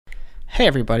Hey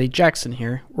everybody, Jackson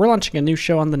here. We're launching a new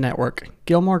show on the network,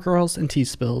 Gilmore Girls and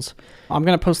Tea-Spills. I'm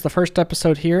going to post the first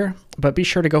episode here, but be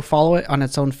sure to go follow it on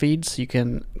its own feed so you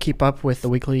can keep up with the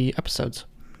weekly episodes.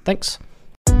 Thanks.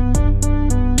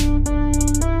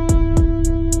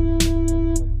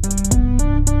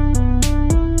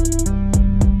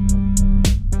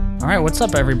 All right, what's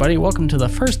up everybody? Welcome to the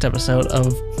first episode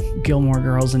of Gilmore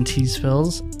Girls and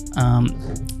Tea-Spills.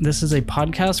 This is a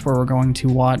podcast where we're going to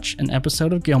watch an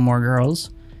episode of Gilmore Girls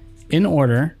in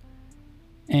order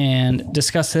and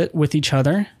discuss it with each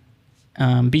other.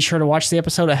 Be sure to watch the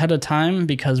episode ahead of time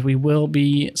because we will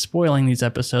be spoiling these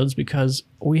episodes because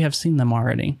we have seen them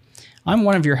already. I'm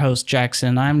one of your hosts,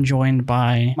 Jackson. I'm joined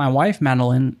by my wife,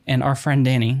 Madeline, and our friend,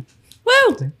 Danny.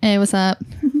 Woo! Hey, what's up?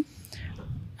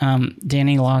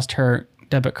 Danny lost her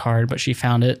debit card, but she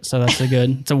found it, so that's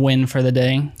it's a win for the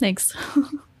day. Thanks.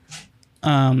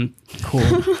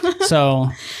 Cool. So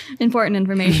important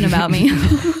information about me.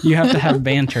 You have to have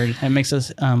banter. It makes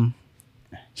us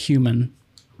human.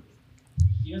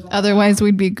 Otherwise,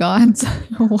 we'd be gods.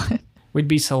 What? We'd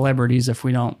be celebrities if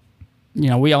we don't.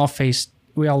 We all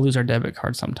lose our debit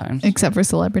card sometimes. Except for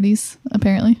celebrities,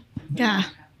 apparently. Yeah.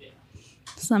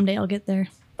 Someday I'll get there.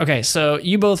 Okay, so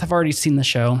you both have already seen the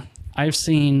show. I've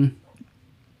seen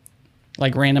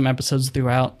like random episodes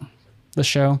throughout the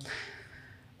show.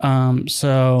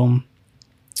 So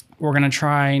we're going to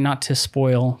try not to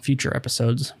spoil future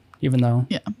episodes, even though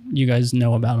you guys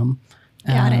know about them.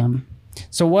 Got it.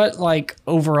 So what like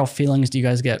overall feelings do you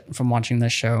guys get from watching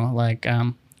this show? Like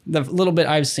the little bit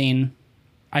I've seen,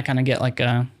 I kind of get like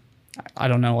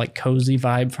like cozy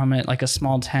vibe from it, like a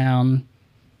small town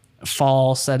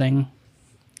fall setting.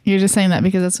 You're just saying that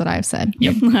because that's what I've said.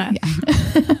 Yep. Yeah.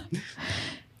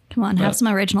 Come on, have some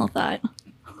original thought.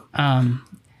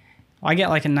 I get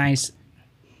like a nice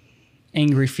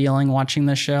angry feeling watching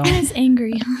this show. It's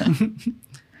angry.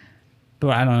 But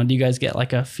I don't know. Do you guys get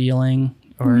like a feeling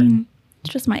or? It's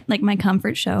just my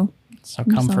comfort show. So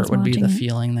comfort would be the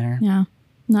feeling there. Yeah.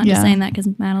 Not just saying that because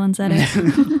Madeline said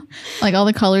it. Like all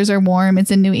the colors are warm.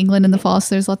 It's in New England in the fall,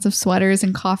 so there's lots of sweaters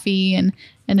and coffee, and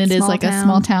it is like a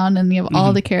small town, and you have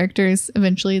all the characters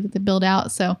eventually that they build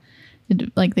out. So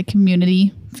like the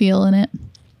community feel in it.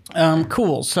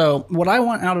 Cool. So what I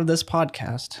want out of this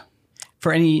podcast,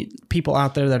 for any people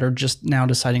out there that are just now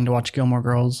deciding to watch Gilmore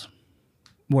Girls,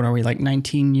 what are we, like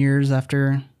 19 years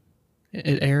after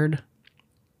it aired?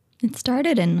 It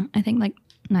started in, I think, like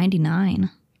 99.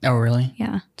 Oh, really?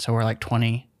 Yeah. So we're like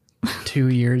 22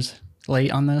 years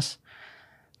late on this.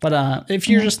 But if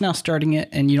you're just now starting it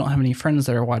and you don't have any friends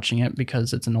that are watching it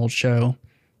because it's an old show,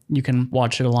 you can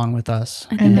watch it along with us.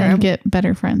 And then get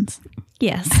better friends.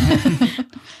 Yes.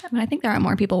 But I think there are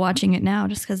more people watching it now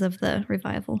just because of the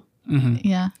revival. Mm-hmm.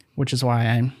 Yeah. Which is why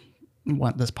I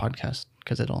want this podcast,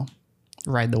 because it'll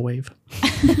ride the wave.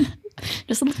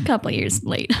 Just a couple of years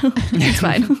late. It's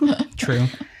fine. True.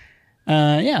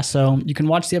 So you can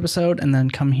watch the episode and then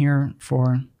come here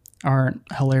for our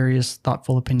hilarious,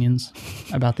 thoughtful opinions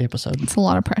about the episode. It's a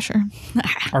lot of pressure.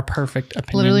 Our perfect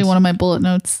opinions. Literally one of my bullet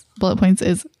points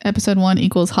is episode 1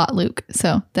 equals hot Luke.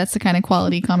 So that's the kind of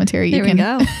quality commentary you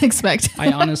can expect.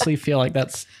 I honestly feel like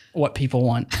that's what people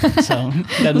want. So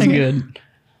that is good.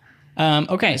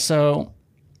 Okay, so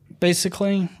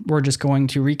basically we're just going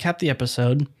to recap the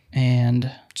episode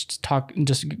and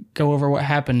just go over what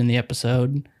happened in the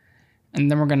episode. And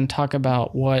then we're going to talk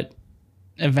about what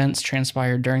events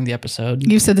transpired during the episode.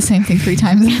 You've said the same thing 3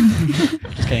 times.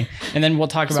 Okay. And then we'll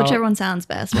talk about whichever one sounds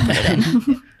best. We'll put it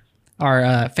in.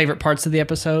 Our favorite parts of the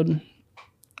episode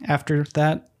after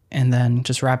that. And then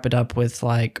just wrap it up with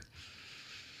like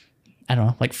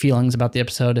feelings about the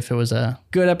episode. If it was a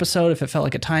good episode, if it felt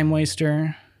like a time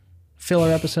waster,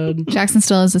 filler episode. Jackson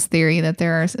still has this theory that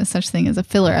there are such thing as a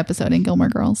filler episode in Gilmore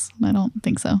Girls. I don't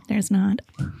think so. There's not.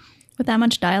 With that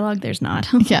much dialogue, there's not.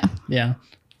 Yeah. Yeah.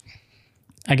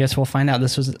 I guess we'll find out.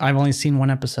 I've only seen one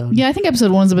episode. Yeah, I think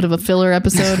episode 1 is a bit of a filler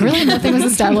episode. Really, nothing was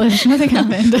established. Nothing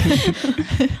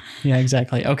happened. Yeah,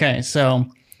 exactly. Okay, so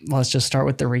let's just start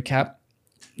with the recap.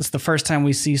 It's the first time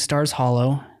we see Stars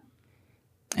Hollow,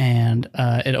 and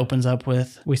it opens up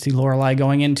with we see Lorelai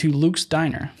going into Luke's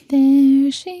diner.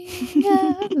 There she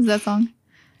goes. Is that song?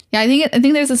 Yeah, I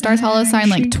think there's a Stars Hollow sign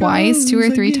like twice, 2 or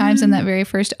 3 times in that very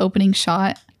first opening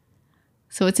shot.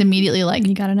 So it's immediately like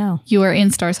you gotta know you are in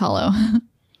Stars Hollow.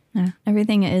 Yeah,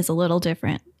 everything is a little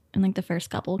different in like the first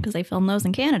couple because they filmed those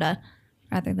in Canada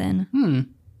rather than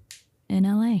in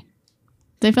LA.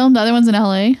 They filmed the other ones in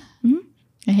LA. Mm-hmm.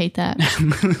 I hate that.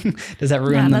 Does that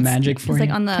ruin the magic for you? It's like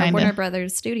on the Warner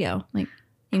Brothers studio. Like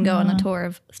you can go on a tour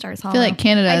of Stars Hollow. I feel like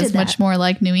Canada is much more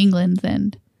like New England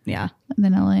than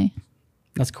LA.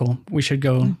 That's cool. We should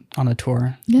go on a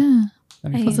tour. Yeah. I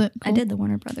Cool? did the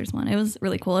Warner Brothers one. It was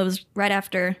really cool. It was right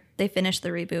after they finished the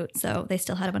reboot, so they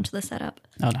still had a bunch of the setup.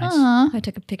 Oh, nice. Aw, I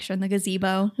took a picture in the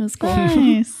gazebo. It was cool.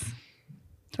 nice.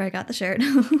 That's where I got the shirt.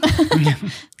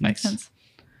 Nice. sense.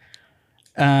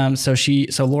 So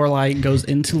Lorelai goes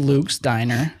into Luke's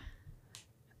diner,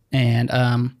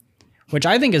 and which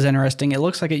I think is interesting. It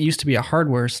looks like it used to be a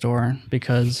hardware store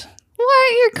because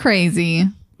What? You're crazy.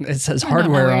 it says I don't know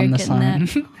hardware where on you're the getting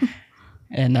sign,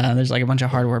 and there's like a bunch of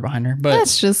hardware behind her. But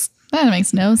That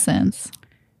makes no sense.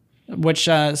 which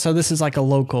so this is like a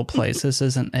local place. This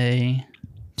isn't a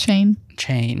Chain.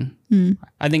 chain.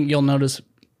 I think you'll notice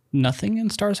nothing in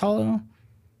Stars Hollow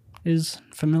is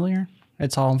familiar.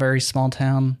 It's all very small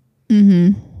town,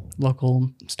 local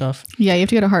stuff. Yeah, you have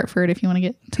to go to Hartford if you want to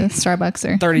get to Starbucks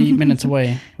or 30 minutes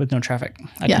away with no traffic.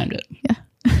 I timed it.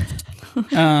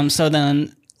 Yeah. So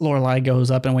then Lorelai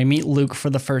goes up and we meet Luke for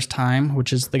the first time,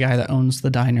 which is the guy that owns the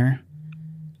diner.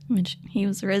 Which he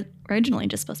was originally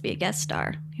just supposed to be a guest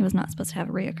star. He was not supposed to have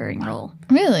a reoccurring role.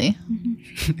 Really?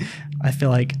 I feel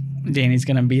like Danny's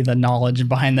going to be the knowledge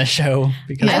behind the show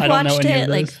because I I've don't know watched any it of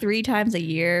like this. 3 times a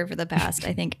year for the past,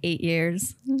 I think, 8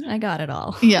 years. I got it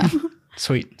all. Yeah.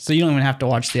 Sweet. So you don't even have to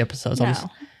watch the episodes. I'll No. just,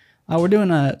 we're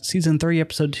doing a season 3,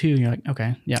 episode 2. You're like,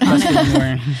 okay. Yeah. That's the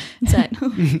where, Set.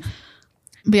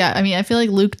 But yeah, I mean, I feel like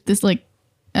Luke, this like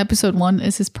episode 1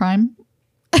 is his prime.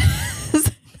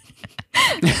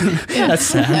 That's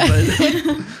sad.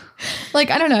 But Like,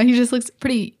 I don't know. He just looks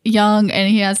pretty young and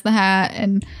he has the hat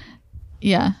and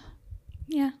yeah.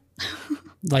 Yeah.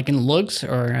 like in looks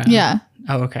or? Yeah.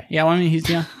 Oh, okay. Yeah. Well, I mean, he's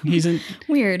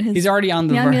Weird. His he's already on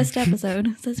the youngest verge.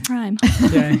 episode says prime.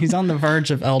 Yeah, he's on the verge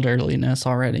of elderliness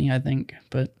already, I think.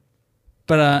 But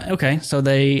okay. So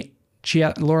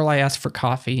Lorelai asks for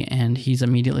coffee and he's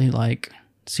immediately like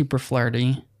super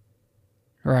flirty.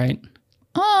 Right.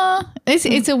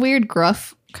 It's a weird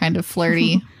gruff kind of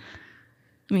flirty.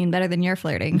 I mean, better than your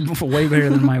flirting. Way better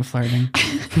than my flirting.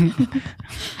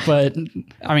 But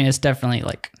I mean, it's definitely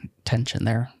like tension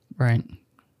there, right?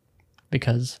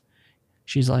 Because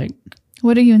she's like,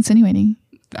 What are you insinuating?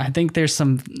 I think there's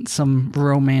some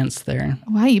romance there.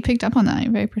 Wow, you picked up on that.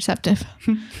 You're very perceptive.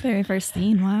 Very first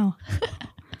scene. Wow.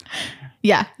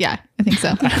 Yeah, I think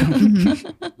so.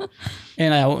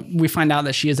 And we find out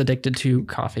that she is addicted to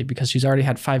coffee because she's already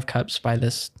had 5 cups by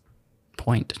this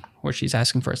point where she's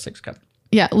asking for a 6th cup.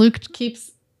 Yeah, Luke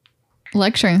keeps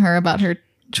lecturing her about her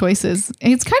choices.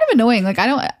 It's kind of annoying. Like I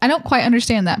don't quite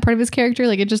understand that part of his character.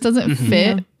 Like it just doesn't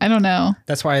fit. Yeah. I don't know.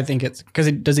 That's why I think it's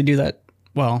because does he do that?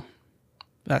 Well,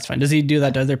 that's fine. Does he do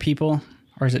that to other people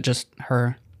or is it just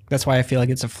her? That's why I feel like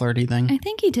it's a flirty thing. I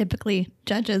think he typically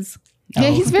judges. Yeah,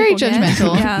 Oh. he's very people get.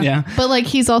 judgmental. Yeah. Yeah. But like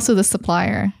he's also the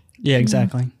supplier. Yeah,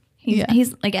 exactly.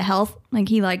 He's like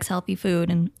he likes healthy food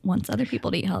and wants other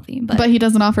people to eat healthy. But But he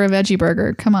doesn't offer a veggie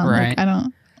burger. Come on, Right. like I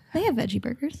don't. they have veggie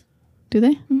burgers. Do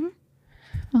they?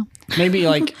 Maybe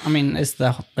like, I mean, it's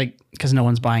because no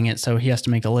one's buying it. So he has to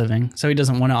make a living. So he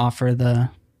doesn't want to offer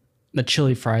the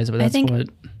chili fries, but that's think- what.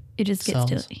 It just gets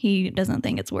Sells. to he doesn't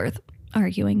think it's worth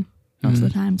arguing most of the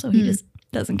time, so he just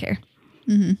doesn't care.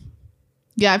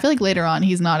 Yeah, I feel like later on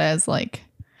he's not as like,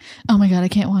 oh my god, I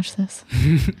can't watch this.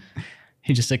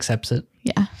 He just accepts it.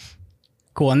 Yeah,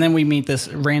 Cool. And then we meet this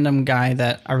random guy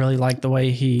that I really like the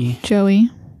way Joey.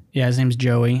 his name's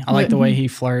Joey. I like the way he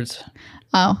flirts.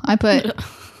 Oh, I put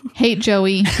hate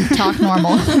Joey, talk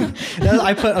normal.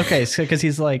 I put, okay, so because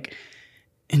he's like,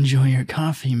 enjoy your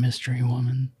coffee, mystery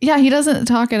woman. Yeah, he doesn't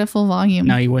talk at a full volume.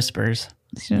 Now he whispers,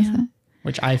 He does that.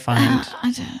 which I find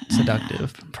I don't-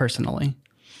 seductive personally.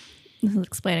 This is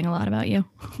explaining a lot about you.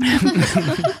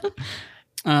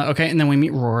 Okay, and then we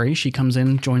meet Rory. She comes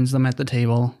in, joins them at the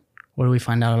table. What do we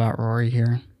find out about Rory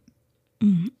here?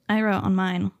 I wrote on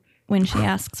mine when she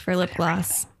asks for lip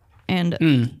gloss and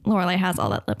Lorelai has all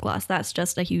that lip gloss. That's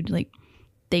just a huge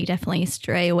they definitely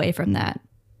stray away from that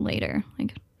later.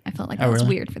 Like I felt like that was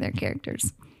really? weird for their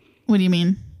characters. What do you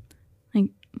mean? Like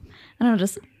I don't know,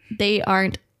 just they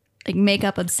aren't like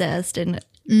makeup obsessed and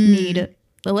need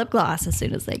the lip gloss as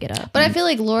soon as they get up. But I feel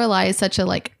like Lorelai is such a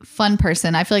like fun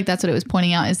person. I feel like that's what it was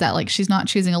pointing out is that like she's not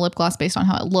choosing a lip gloss based on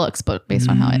how it looks, but based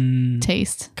on how it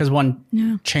tastes. Because one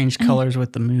Yeah. changed colors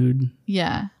with the mood.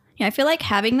 Yeah. Yeah, I feel like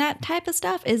having that type of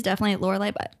stuff is definitely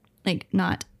Lorelai, but like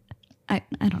not. I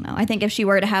don't know. I think if she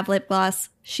were to have lip gloss,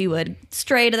 she would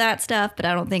stray to that stuff. But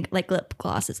I don't think like lip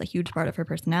gloss is a huge part of her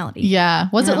personality. Yeah.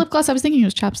 Was it lip gloss? I was thinking it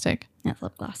was chapstick. Yeah, it's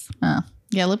lip gloss. Oh.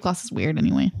 Yeah, lip gloss is weird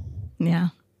anyway. Yeah.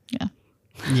 Yeah.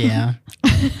 Yeah.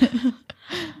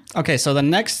 Okay, so the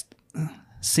next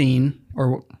scene,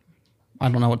 or I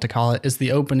don't know what to call it, is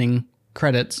the opening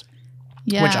credits.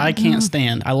 Yeah. which I can't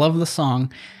stand. I love the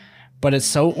song, but it's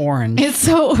so orange. It's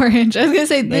so orange. I was gonna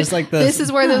say There's this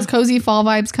is where those cozy fall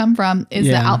vibes come from. Is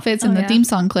the outfits and the theme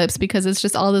song clips, because it's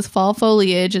just all this fall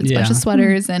foliage. It's a bunch of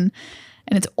sweaters and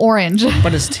it's orange.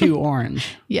 But it's too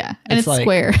orange. Yeah, and it's like,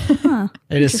 square. Huh.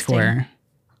 It is square.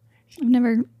 I've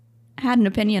never had an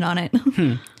opinion on it.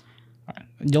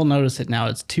 You'll notice it now.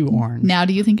 It's too orange. Now,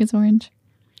 do you think it's orange?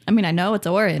 I mean, I know it's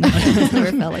orange. I just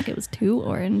never felt like it was too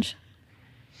orange.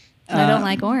 And I don't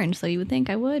like orange, so you would think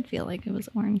I would feel like it was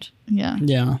orange. Yeah.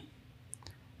 Yeah.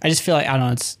 I just feel like, I don't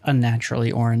know, it's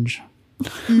unnaturally orange.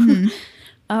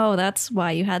 Oh, that's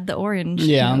why you had the orange.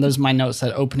 Yeah, and there's my note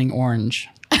said opening orange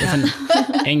with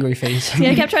an angry face.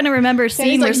 Yeah, I kept trying to remember a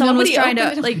scene where like, someone was nobody trying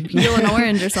to opened like peel an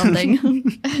orange or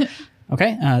something.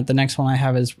 Okay, the next one I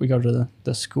have is we go to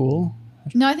the school.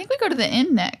 No, I think we go to the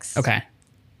inn next. Okay,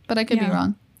 But I could be Yeah.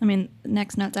 wrong. I mean, the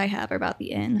next notes I have are about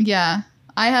the inn. Yeah.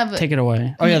 I have take it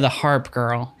away. Oh yeah, the harp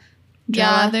girl.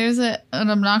 Yeah, Jella. there's an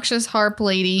obnoxious harp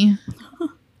lady.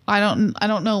 I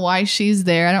don't know why she's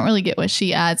there. I don't really get what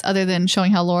she adds other than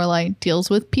showing how Lorelai deals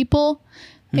with people.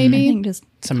 I Maybe. think just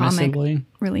comic Submissively.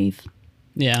 relief.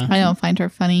 Yeah. I don't find her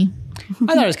funny.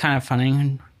 I thought it was kind of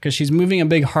funny because she's moving a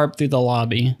big harp through the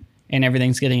lobby and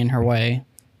everything's getting in her way.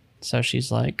 So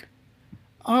she's like,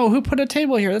 "Oh, who put a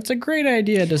table here? That's a great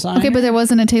idea, designer." Okay, but there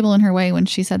wasn't a table in her way when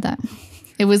she said that.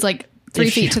 It was like 3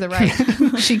 Is she- feet to the right.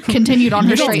 She continued on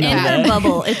her don't straight know In path. her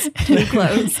bubble, it's too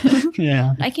close.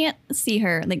 yeah. I can't see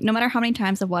her. Like, no matter how many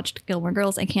times I've watched Gilmore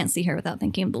Girls, I can't see her without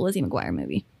thinking of the Lizzie McGuire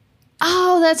movie.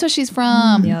 Oh, that's what she's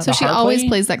from. Yeah. So The she harp always lady?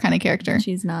 plays that kind of character.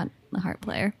 She's not a harp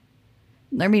player.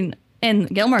 I mean, in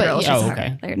Gilmore But Girls, yeah. she's Oh, a harp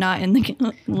okay. player, not in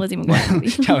the Lizzie McGuire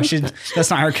movie. No, that's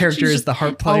not her character. Is the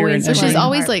harp player always and So she's everything.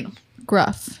 always like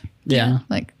gruff, Yeah.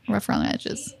 like rough around the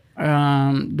edges.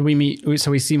 Do we meet?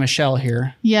 So we see Michelle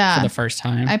here Yeah. for the first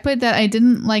time. I put that I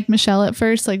didn't like Michelle at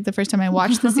first. Like the first time I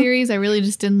watched the series, I really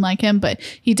just didn't like him, but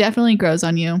he definitely grows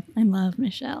on you. I love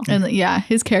Michelle. And yeah,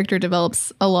 his character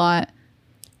develops a lot.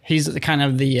 He's kind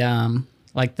of the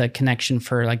like the connection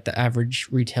for like the average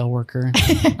retail worker,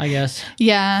 I guess.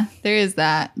 Yeah, there is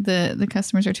that. The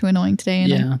customers are too annoying today and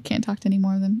Yeah. I can't talk to any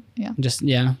more of them. Yeah. Just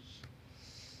yeah.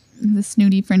 The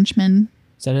snooty Frenchman.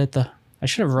 Is that at the? I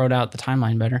should have wrote out the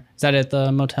timeline better. Is that at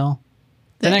the motel?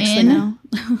 The next inn? thing.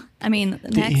 No. I mean,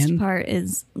 the next inn? part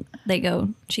is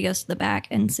she goes to the back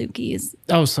and Suki is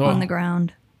Oh, so on the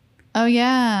ground. Oh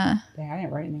yeah. Dang, I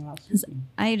didn't write anything about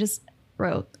I just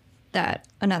wrote that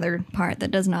another part that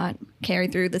does not carry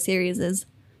through the series is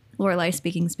Lorelai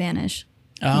speaking Spanish.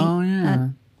 Oh yeah.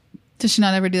 Does she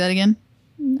not ever do that again?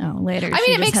 No, later. I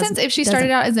mean, it makes sense if she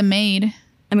started out as a maid.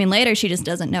 I mean, later she just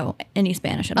doesn't know any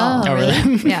Spanish at all. Oh,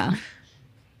 really? Yeah.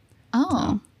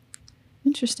 Oh.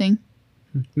 Interesting.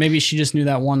 Maybe she just knew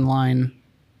that one line.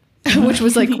 Which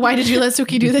was like, why did you let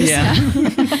Suki do this? Yeah.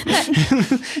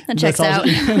 That checks That's out. all-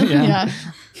 yeah.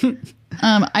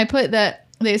 Yeah. I put that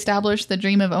they established the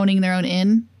dream of owning their own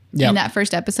inn Yep. in that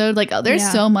first episode. Like, there's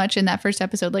Yeah. so much in that first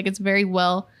episode. Like, it's very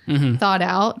well thought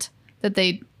out that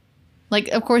they, like,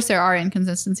 of course there are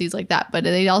inconsistencies like that, but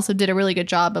they also did a really good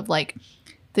job of like,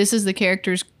 this is the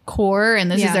character's core and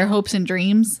this is Yeah. their hopes and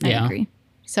dreams. I Yeah. agree.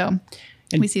 So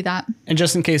we see that. And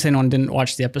just in case anyone didn't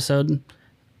watch the episode,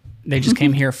 they just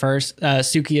came here first.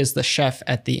 Suki is the chef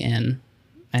at the inn,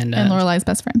 and Lorelai's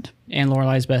best friend. and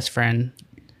Lorelai's best friend.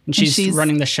 And she's she's-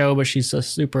 running the show, but she's a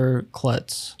super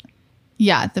klutz.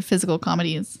 Yeah, the physical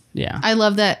comedies. Yeah. I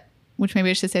love that, which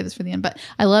maybe I should say this for the end, but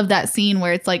I love that scene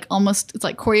where it's like almost, it's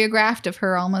like choreographed of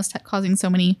her almost causing so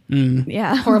many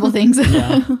Yeah. horrible things.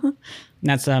 Yeah. And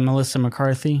that's Melissa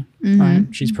McCarthy. Right?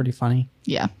 She's pretty funny.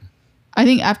 Yeah. I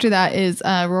think after that is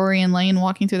Rory and Lane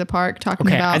walking through the park talking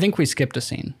Okay, about. I think we skipped a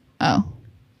scene. Oh.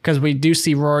 Because we do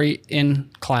see Rory in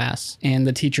class, and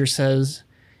the teacher says,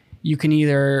 you can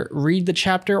either read the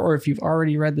chapter, or if you've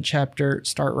already read the chapter,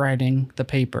 start writing the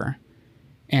paper.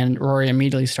 And Rory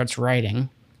immediately starts writing,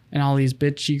 and all these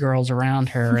bitchy girls around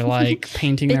her are like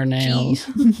painting their nails.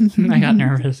 I got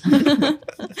nervous.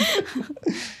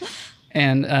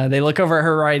 And they look over at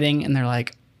her writing, and they're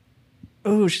like,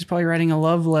 oh, she's probably writing a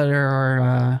love letter or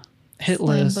a hit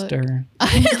list book. or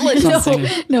Hit list.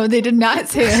 something. No, they did not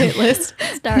say a hit list.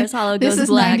 Stars Hollow This goes is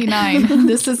black. 99.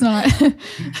 This is not.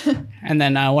 And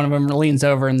then one of them leans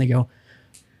over and they go,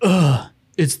 ugh,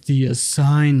 it's the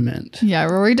assignment. Yeah,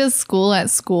 Rory does school at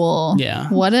school. Yeah.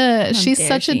 She's dare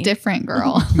such a she. different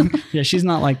girl. Yeah, she's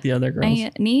not like the other girls.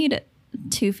 I need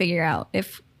to figure out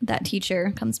if that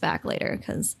teacher comes back later,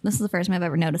 because this is the first time I've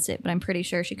ever noticed it, but I'm pretty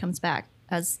sure she comes back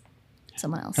as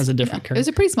someone else. As a different It character. was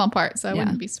a pretty small part, so I Yeah.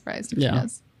 wouldn't be surprised if Yeah. she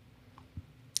does.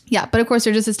 Yeah, but of course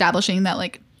they're just establishing that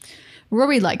like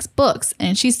Rory likes books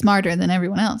and she's smarter than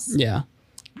everyone else. Yeah.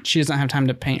 She doesn't have time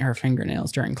to paint her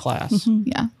fingernails during class.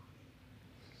 Yeah.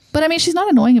 But I mean, she's not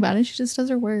annoying about it. She just does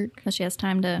her work. Because she has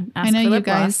time to ask I know for you lip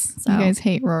guys, gloss. So. you guys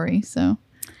hate Rory, so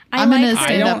I I'm like gonna her.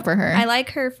 stand up for her. I like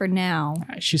her for now.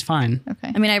 She's fine.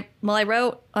 Okay. I mean, I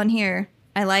wrote on here,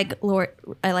 I like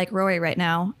Rory right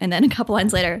now, and then a couple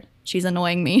lines later, she's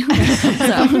annoying me. So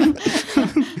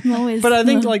I'm always. But I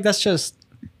think like that's just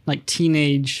like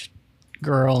teenage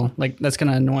girl. Like that's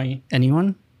gonna annoy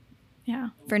anyone. yeah.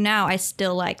 For now, I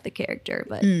still like the character,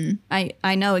 but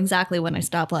I know exactly when I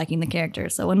stop liking the character.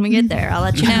 So when we get there, I'll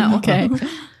let you know. Okay.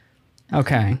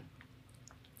 Okay.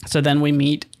 So then we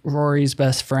meet Rory's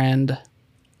best friend,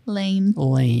 Lane.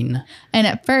 Lane. And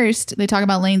at first, they talk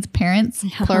about Lane's parents,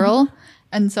 plural.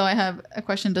 And so I have a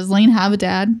question. Does Lane have a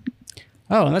dad?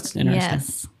 Oh, that's interesting.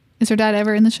 Yes. Is her dad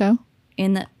ever in the show?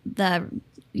 In the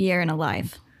year in a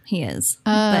life, he is,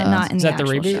 but not in Is the that the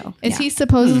actual reboot? show. Is he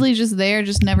supposedly just there,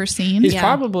 just never seen? He's Yeah.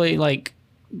 probably like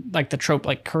the trope,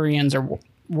 like Koreans are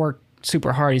work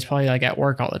super hard. He's probably like at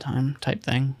work all the time type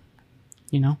thing,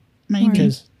 you know? Maybe.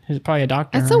 Because he's probably a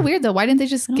doctor. That's so weird, though. Why didn't they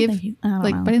just I don't give, think he- I don't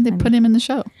like, know. why didn't they put him in the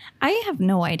show? I have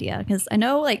no idea because I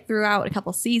know like throughout a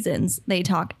couple seasons they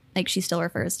talk like she still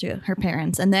refers to her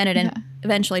parents, and then it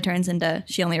eventually turns into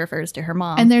she only refers to her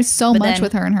mom. And there's so But much then-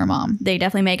 with her and her mom. they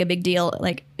definitely make a big deal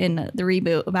like in the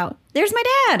reboot about there's my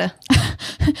dad.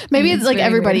 Maybe it's like very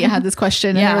everybody weird. had this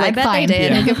question. Yeah, and they were I like, bet they fine,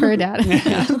 did. we'll give her a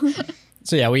dad.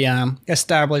 So yeah, we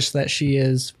established that she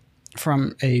is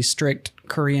from a strict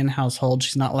Korean household.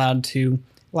 She's not allowed to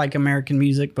like American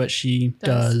music, but she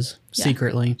does Yeah.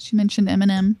 secretly. She mentioned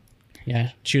Eminem.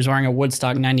 Yeah, she was wearing a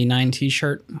Woodstock 99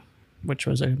 t-shirt, which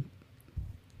was a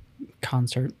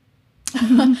concert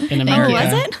in America.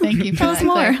 was it? Thank you for Tell us that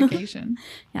more. clarification.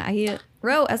 Yeah, I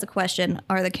wrote as a question,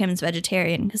 are the Kims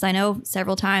vegetarian? Because I know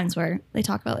several times where they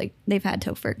talk about like they've had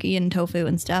tofurkey and tofu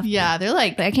and stuff. Yeah, they're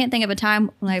like But I can't think of a time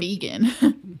when I've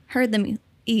vegan. heard them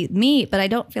eat meat, but I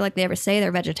don't feel like they ever say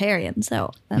they're vegetarian.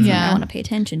 So that's what Yeah. I want to pay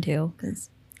attention to because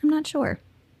I'm not sure.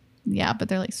 Yeah, but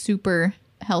they're like super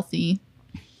healthy.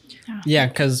 Yeah,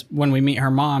 because when we meet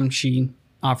her mom, she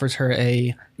offers her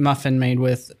a muffin made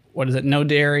with, what is it? No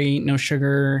dairy, no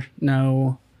sugar,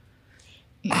 no...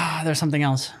 there's something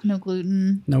else. No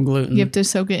gluten. No gluten. You have to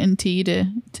soak it in tea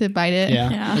to bite it. Yeah.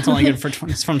 Yeah. It's only good for...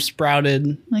 It's from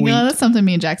sprouted Like, wheat. oh, that's something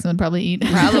me and Jackson would probably eat.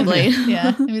 Probably.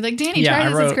 Yeah. And be like, Danny, Yeah, try I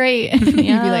this. wrote- It's great. And you'd be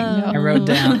like, I no. wrote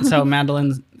down... So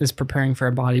Madeline is preparing for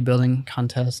a bodybuilding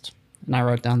contest. And I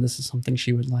wrote down this is something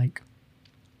she would like.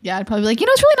 Yeah, I'd probably be like,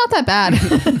 it's really not that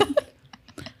bad.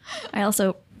 I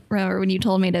also remember when you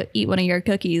told me to eat one of your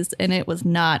cookies and it was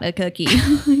not a cookie.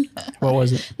 What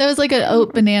was it? That was like an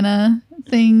oat banana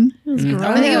thing. Oh, I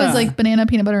think it yeah. was like banana,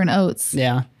 peanut butter, and oats.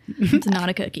 Yeah. It's not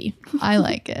a cookie. I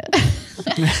like it.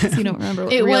 So you don't remember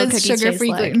what It real was cookies sugar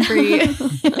free, taste like. gluten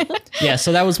free. Yeah,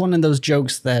 so that was one of those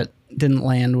jokes that didn't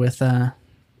land with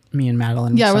me and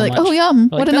Madeline. Yeah, so we're like, much. oh, yum.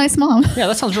 We're What like, a nice mom. Yeah,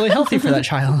 that sounds really healthy for that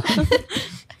child.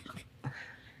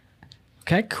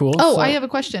 Okay, cool. Oh, So- I have a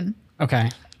question. Okay.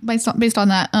 Based on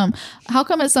that. How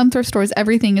come at some thrift stores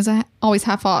everything is always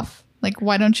half off? Like,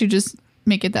 why don't you just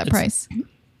make it that price?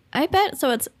 I bet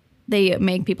so. They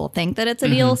make people think that it's a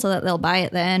deal so that they'll buy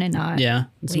it then and not. Yeah,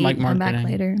 it's wait like and come back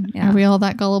marketing. later. Are Yeah. we all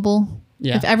that gullible?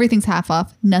 Yeah. If everything's half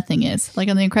off, nothing is. Like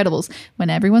on The Incredibles, when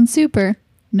everyone's super,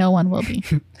 no one will be.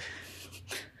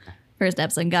 First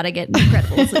episode, gotta get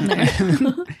Incredibles in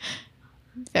there.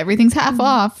 If everything's half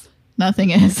off, nothing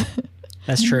is.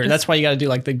 That's true. That's why you got to do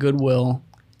like the Goodwill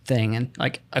thing, and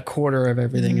like a quarter of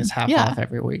everything is half Yeah. off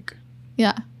every week.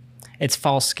 Yeah. It's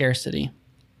false scarcity.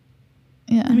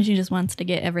 Yeah. I mean, she just wants to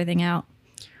get everything out.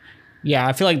 Yeah,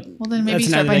 I feel like. Well, then maybe that's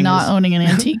start another by thing not is- owning an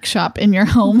antique shop in your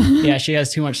home. Yeah, she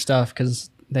has too much stuff because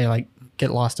they like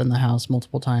get lost in the house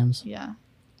multiple times. Yeah.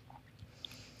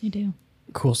 You do.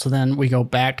 Cool. So then we go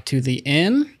back to the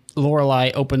inn.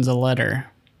 Lorelai opens a letter.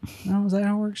 Oh, is that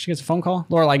how it works? She gets a phone call?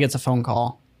 Lorelai gets a phone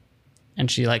call. And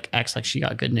she like acts like she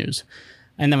got good news.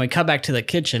 And then we cut back to the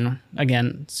kitchen.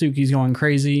 Again, Suki's going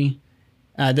crazy.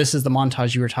 This is the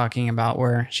montage you were talking about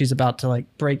where she's about to like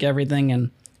break everything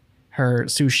and her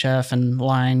sous chef and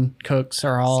line cooks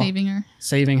are all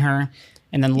saving her.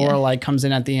 And then Lorelai comes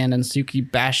in at the end and Suki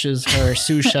bashes her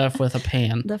sous chef with a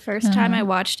pan. The first time I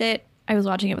watched it, I was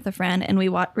watching it with a friend, and we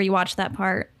rewatched that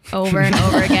part over and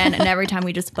over again. And every time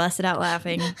we just busted out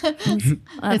laughing.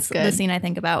 That's the good. scene I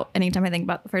think about anytime I think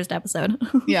about the first episode.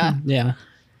 Yeah. Yeah.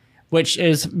 Which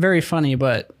is very funny,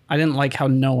 but I didn't like how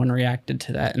no one reacted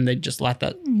to that and they just let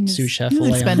that sous chef lay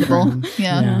on expendable. the ground.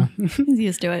 Yeah. He's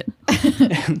used to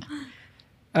it.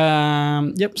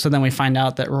 Yep. So then we find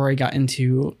out that Rory got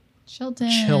into Chilton.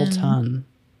 Chilton.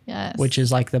 Yes. which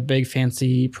is like the big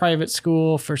fancy private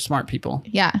school for smart people.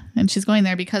 Yeah. And she's going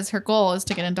there because her goal is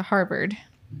to get into Harvard.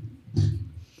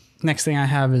 Next thing I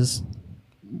have is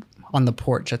on the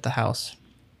porch at the house.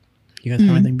 You guys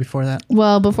have anything before that?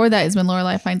 Well, before that is when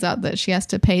Lorelai finds out that she has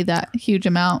to pay that huge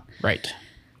amount. Right.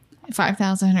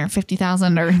 5,000 or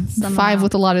 50,000 or Some 5 amount.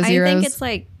 with a lot of zeros. I think it's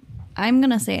like, I'm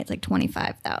going to say it's like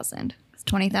 25,000. It's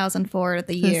 20,000 for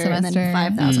the year and then semester.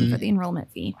 5,000 for the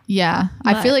enrollment fee. Yeah.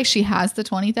 I But- feel like she has the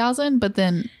 20,000, but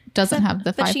then doesn't have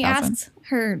the But 5,000. she asks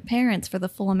her parents for the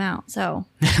full amount. So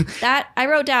that I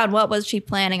wrote down what was she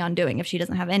planning on doing if she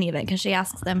doesn't have any of it, because she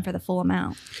asks them for the full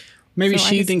amount. Maybe So I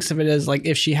she just- thinks of it as like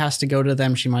if she has to go to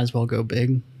them, she might as well go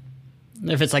big.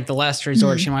 If it's like the last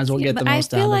resort, she might as well get the But I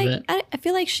most feel out like of it. I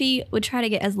feel like she would try to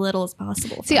get as little as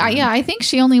possible. See, from them. I think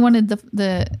she only wanted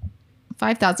the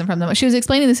 5,000 from them. She was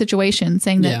explaining the situation,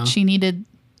 saying that Yeah.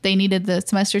 they needed the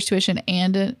semester's tuition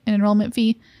and an enrollment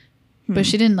fee, but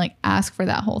she didn't like ask for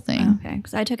that whole thing. Okay,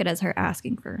 because I took it as her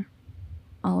asking for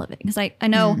all of it. Because I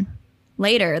know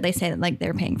later they say that like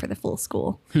they're paying for the full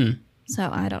school. So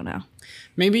I don't know.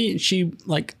 Maybe she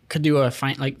like could do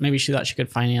maybe she thought she could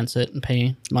finance it and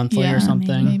pay monthly Yeah, or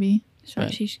something. Maybe. So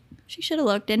But- she should have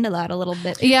looked into that a little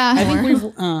bit. Yeah. I think more.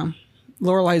 we've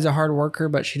Lorelai's a hard worker,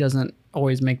 but she doesn't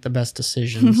always make the best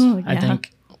decisions. I Yeah.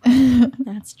 think.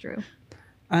 That's true.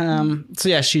 So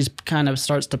yeah, she's kind of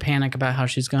starts to panic about how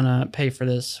she's gonna pay for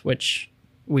this, which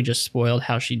we just spoiled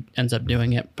how she ends up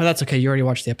doing it. But that's okay. You already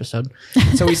watched the episode.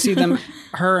 So we see them,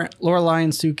 Lorelai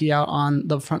and Suki out on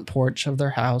the front porch of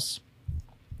their house.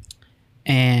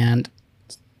 And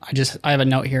I have a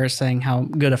note here saying how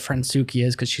good a friend Suki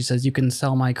is because she says, you can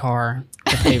sell my car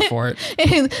to pay for it.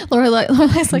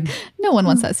 Lorelai's like, no one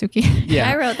wants that, Suki. Yeah.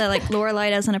 I wrote that like Lorelai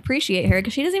doesn't appreciate her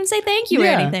because she doesn't even say thank you or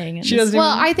Yeah. anything. And She doesn't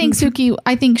Well, I think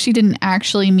I think she didn't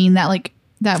actually mean that. Like,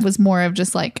 that was more of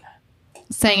just like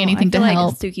saying anything I to feel like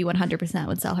help. Suki 100%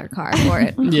 would sell her car for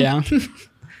it. Yeah.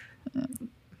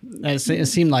 It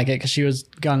seemed like it because she was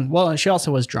gone. Well, she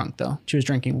also was drunk though. She was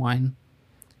drinking wine.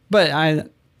 But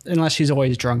unless she's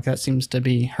always drunk, that seems to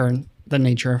be the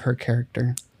nature of her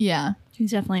character. Yeah.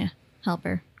 She's definitely a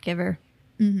helper, giver.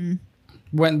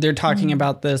 When they're talking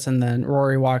about this, and then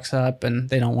Rory walks up, and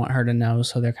they don't want her to know,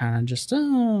 so they're kind of just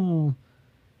oh.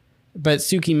 But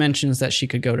Suki mentions that she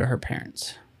could go to her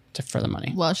parents for the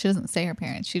money. Well, she doesn't say her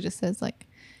parents. She just says like,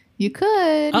 you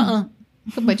could.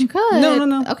 But you could.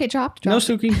 No. Okay, dropped. No,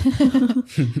 Suki.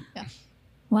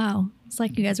 Wow. It's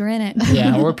like you guys were in it.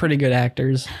 Yeah, we're pretty good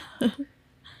actors.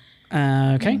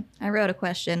 Okay. I wrote a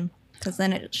question because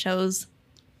then it shows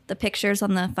the pictures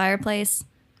on the fireplace.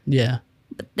 Yeah.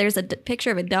 But there's a picture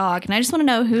of a dog, and I just want to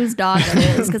know whose dog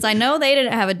it is because I know they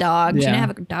didn't have a dog. She Yeah. didn't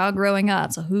have a dog growing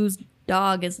up, so whose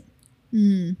dog is?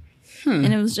 And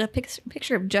it was just a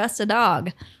picture of just a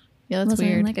dog. Yeah, It that's wasn't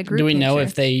weird. like a group. Do we know picture.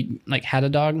 if they like had a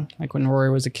dog, like when Rory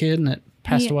was a kid and it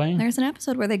passed away? There's an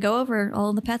episode where they go over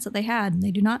all the pets that they had. And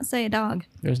they do not say a dog.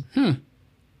 There's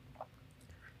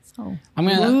So I'm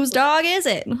gonna whose dog is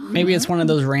it? maybe it's one of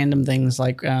those random things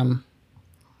like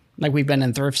we've been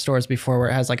in thrift stores before where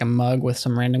it has like a mug with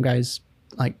some random guy's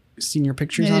like senior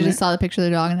pictures Yeah, on they it. just saw the picture of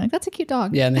the dog and they're like, that's a cute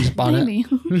dog. Yeah, and they just bought it. Maybe.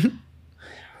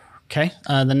 Okay.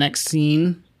 The next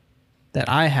scene that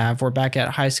I have, we're back at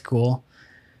high school,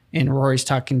 and Rory's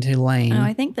talking to Lane.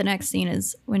 I think the next scene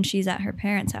is when she's at her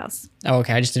parents' house Oh,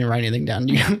 okay. I just didn't write anything down.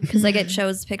 because like it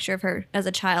shows a picture of her as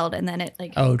a child, and then it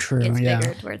like Oh, true. gets Yeah.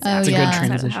 bigger towards Oh, the yeah. outside of the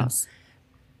transition. house.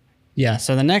 Yeah.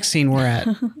 So the next scene, we're at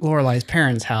Lorelai's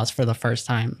parents' house for the first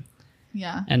time.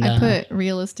 Yeah. And, I put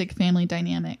realistic family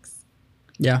dynamics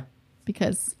Yeah.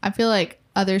 because I feel like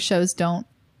other shows don't,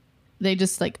 they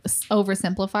just like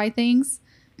oversimplify things.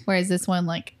 Whereas this one,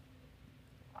 like,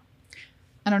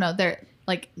 I don't know, they're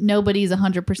like nobody's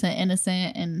 100%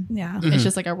 innocent and Yeah. it's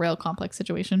just like a real complex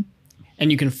situation.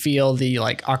 And you can feel the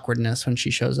like awkwardness when she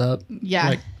shows up. Yeah.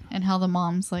 Like, And how the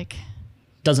mom's like,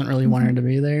 doesn't really want her to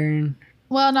be there.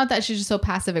 well, not that she's just so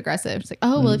passive aggressive. It's like,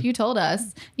 oh, well, if you told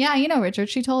us. Yeah, you know, Richard,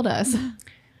 she told us.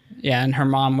 Yeah. And her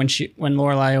mom, when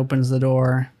Lorelai opens the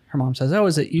door, her mom says, "Oh,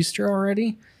 is it Easter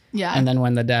already?" Yeah. And then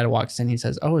when the dad walks in, he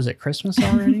says, "Oh, is it Christmas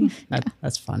already?"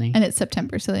 That's funny. And it's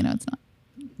September, so they know it's not.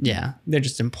 Yeah. They're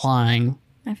just implying.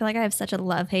 I feel like I have such a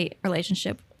love-hate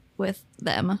relationship with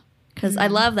them because I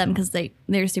love them because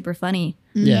they're super funny.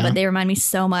 Yeah. But they remind me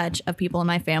so much of people in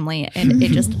my family, and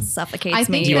it just suffocates I me.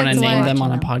 think Do you want to That's name why- them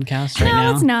on a podcast right No,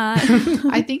 now? it's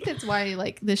not. I think that's why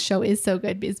like this show is so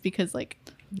good is because like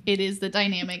it is the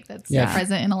dynamic that's Yeah.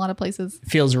 present in a lot of places.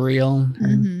 Feels real.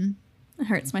 It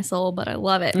hurts my soul, but I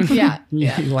love it. Yeah.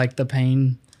 You like the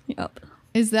pain. Yep.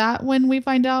 Is that when we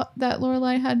find out that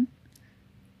Lorelai had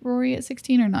Rory at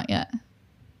 16 or not yet?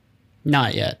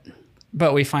 Not yet.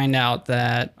 But we find out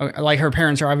that, like, her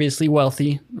parents are obviously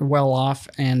wealthy, well off,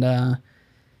 and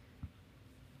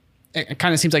it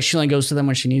kind of seems like she only goes to them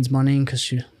when she needs money because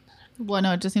she... Well,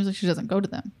 no, it just seems like she doesn't go to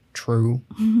them. True.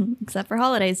 Except for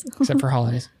holidays. Except for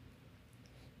holidays.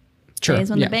 Sure. Days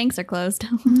when the banks are closed.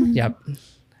 Yep.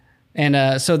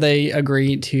 And so they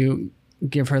agree to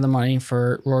give her the money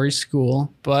for Rory's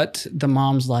school, but the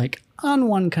mom's like, on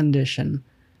one condition.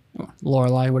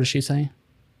 Lorelai, what does she say?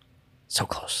 So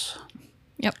close.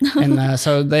 Yep. And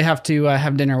so they have to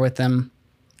have dinner with them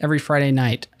every Friday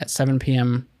night at 7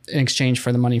 p.m. in exchange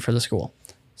for the money for the school.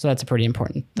 So that's a pretty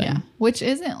important thing. Yeah, which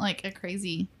isn't like a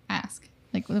crazy ask.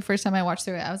 Like the first time I watched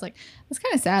through it, I was like, it's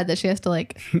kind of sad that she has to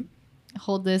like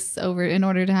hold this over in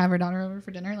order to have her daughter over for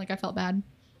dinner. Like I felt bad.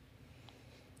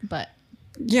 But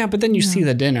yeah, but then you see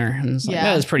the dinner and it's like,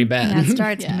 that is pretty bad. Yeah, it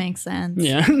starts to make sense.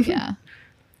 Yeah. Yeah.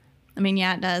 I mean,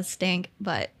 yeah, it does stink,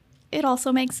 but it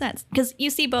also makes sense because you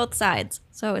see both sides.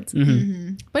 So it's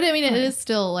But I mean, it is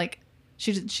still like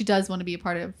she does want to be a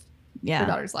part of her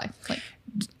daughter's life. Like,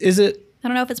 Is it? I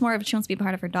don't know if it's more of she wants to be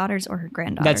part of her daughters or her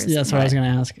granddaughters. That's what I was going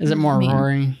to ask. Is it more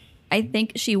Rory? I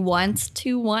think she wants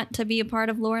to be a part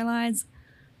of Lorelai's,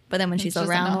 but then when she's just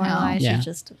around don't know how. Lorelai, Yeah. she's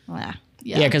just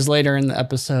Yeah, because later in the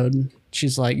episode,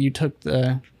 she's like, you took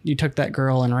that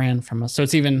girl and ran from us. So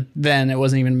it's even then, it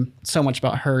wasn't even so much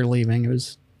about her leaving. It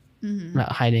was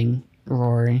about hiding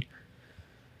Rory.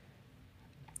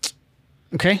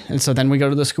 Okay, and so then we go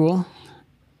to the school,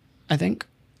 I think.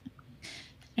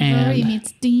 And Rory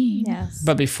meets Dean. yes.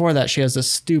 but before that, she has this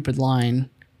stupid line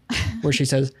where she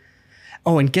says,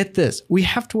 "Oh, and get this, we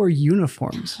have to wear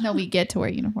uniforms." No, we get to wear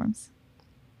uniforms.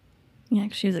 Yeah,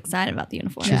 'cause she was excited about the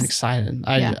uniform. She was excited.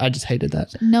 I just hated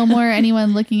that. No more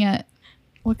anyone looking at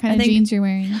what kind of jeans you're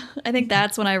wearing. I think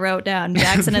that's when I wrote down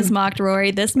Jackson has mocked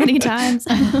Rory this many times.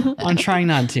 I'm trying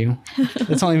not to.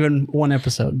 It's only been one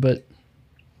episode, but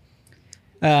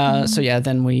so yeah,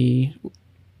 then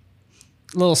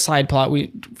little side plot, we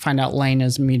find out Lane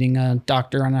is meeting a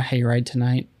doctor on a hayride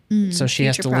tonight. So she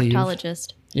has to leave.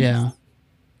 Proctologist. Yeah.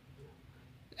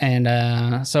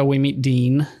 And so we meet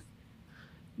Dean.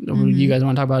 You guys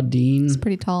want to talk about Dean? It's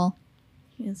pretty tall.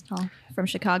 He is tall. From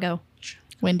Chicago.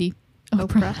 Wendy.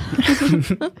 Oprah.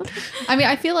 I mean,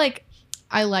 I feel like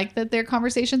I like that their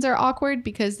conversations are awkward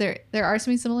because there are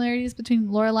some similarities between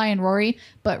Lorelai and Rory,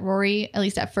 but Rory, at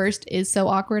least at first, is so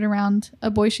awkward around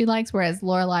a boy she likes, whereas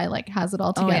Lorelai like has it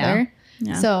all together.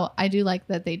 Yeah. So I do like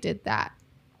that they did that.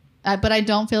 But I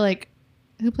don't feel like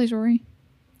who plays Rory?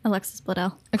 Alexis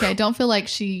Bledel. Okay, I don't feel like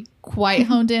she quite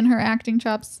honed in her acting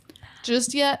chops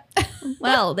just yet.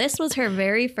 Well, this was her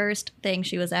very first thing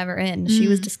she was ever in. She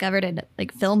was discovered in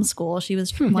like film school. She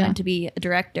was wanting to be a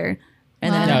director.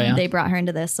 And then they brought her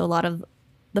into this. So a lot of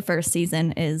the first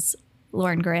season is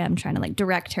Lauren Graham trying to like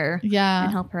direct her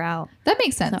and help her out. That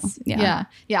makes sense. So, yeah.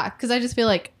 Because I just feel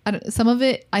like some of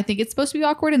it, I think it's supposed to be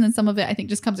awkward. And then some of it, I think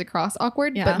just comes across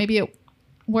awkward. Yeah. But maybe it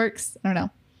works. I don't know.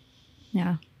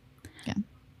 Yeah.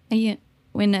 Yeah.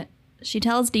 When she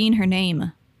tells Dean her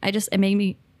name,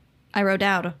 I wrote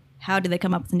down, how do they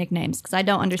come up with nicknames? Because I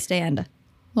don't understand.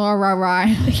 Laura.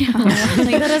 Yeah.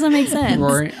 Like, that doesn't make sense.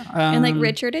 Rory, And like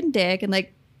Richard and Dick and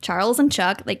like Charles and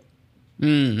Chuck, like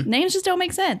names just don't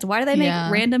make sense. Why do they make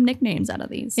random nicknames out of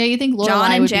these? Yeah, you think Lorelai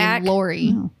John and would Jack. be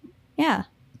Lori. Yeah.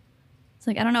 It's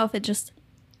like, I don't know if it just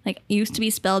like used to be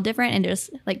spelled different and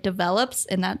just like develops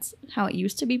and that's how it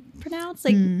used to be pronounced.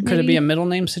 Like, could it be a middle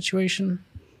name situation?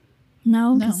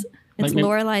 No, because it's Like,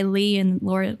 Lorelai Lee and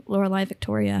Lorelai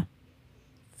Victoria.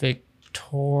 Victory.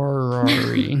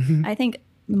 I think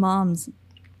the mom's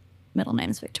middle name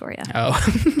is Victoria. Oh.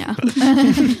 Yeah.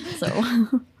 So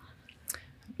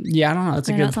Yeah, I don't know. That's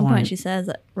a good at some point. point she says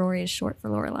that Rory is short for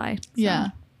Lorelai. So Yeah.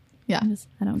 I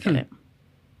don't get it.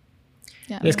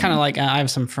 Yeah. It's kind of like I have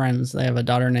some friends. They have a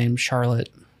daughter named Charlotte,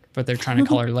 but they're trying to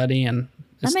call her Letty, and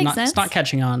it's makes not. sense. It's not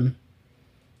catching on.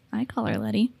 I call her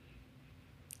Letty,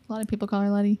 A lot of people call her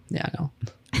Letty. Yeah, I know.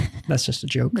 That's just a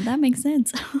joke. but that makes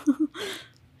sense.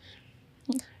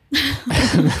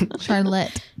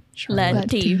 Charlotte.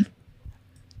 Letty.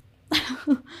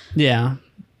 Yeah,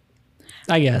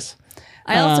 I guess.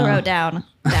 I also wrote down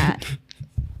that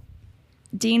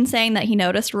Dean saying that he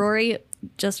noticed Rory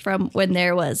just from when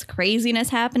there was craziness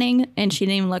happening and she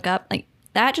didn't even look up. Like,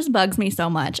 that just bugs me so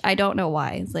much. I don't know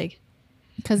why. It's like,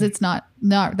 Because it's not,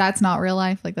 that's not real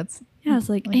life. Like that's, yeah, it's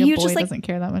like, like and a he boy was just like, doesn't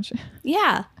care that much.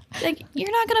 yeah, like,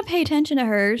 you're not going to pay attention to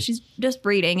her. She's just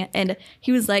breeding. And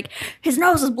he was like, his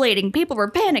nose is bleeding. People were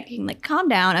panicking. Like, calm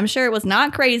down. I'm sure it was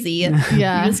not crazy.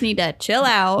 Yeah. You just need to chill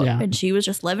out. Yeah. And she was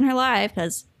just living her life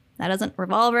because that doesn't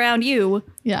revolve around you.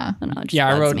 Yeah. I don't know, it just Yeah,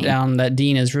 I bugs wrote me. down that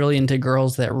Dean is really into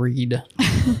girls that read.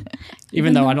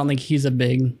 Even though I don't think he's a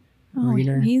big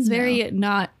reader. He's very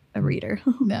not a reader.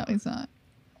 No, he's not.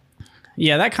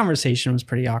 Yeah, that conversation was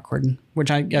pretty awkward, which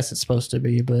I guess it's supposed to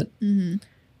be, but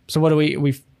so what do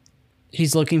we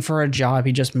he's looking for a job.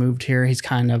 He just moved here. He's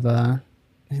kind of a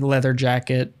leather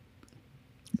jacket,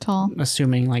 Tall.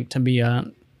 assuming like to be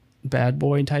a bad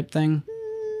boy type thing.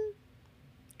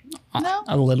 No.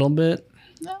 A little bit.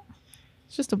 No.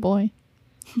 It's just a boy.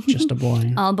 Just a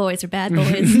boy. All boys are bad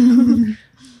boys.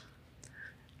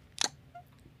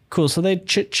 Cool. So they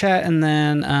chit chat and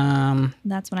then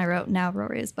That's when I wrote, now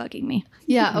Rory is bugging me.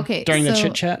 Yeah, okay. during the so-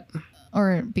 chit chat.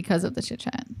 Or because of the chit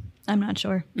chat. I'm not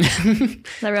sure.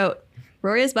 I wrote,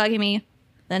 Rory is bugging me,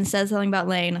 then said something about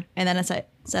Lane, and then it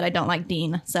said I don't like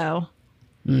Dean. So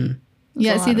Yeah, a see,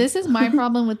 lot of- this is my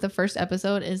problem with the first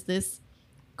episode is this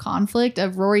conflict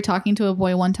of Rory talking to a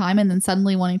boy one time and then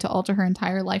suddenly wanting to alter her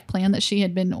entire life plan that she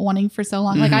had been wanting for so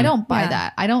long. Like, I don't buy Yeah.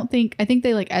 that. I think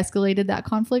they like escalated that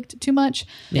conflict too much,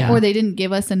 Yeah. or they didn't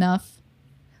give us enough.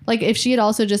 Like, if she had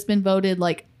also just been voted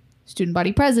like student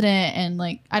body president and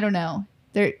like, I don't know,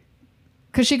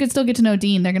 because she could still get to know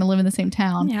Dean. They're going to live in the same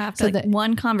town. yeah, after So like that,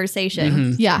 one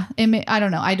conversation. yeah, I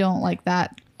don't know. I don't like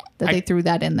that they threw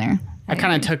that in there. I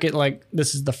kind of took it like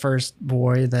this is the first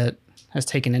boy that has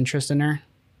taken interest in her,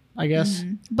 I guess.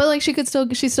 But like she's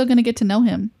still going to get to know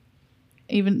him.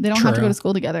 Even they don't have to True. go to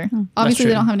school together. Obviously,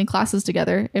 true. they don't have any classes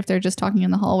together if they're just talking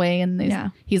in the hallway. And Yeah.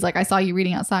 he's like, "I saw you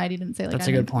reading outside." He didn't say like. That's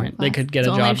 "I a good didn't go to point. They class." could get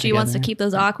So a only job if she together. wants to keep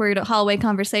those awkward hallway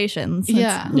conversations. That's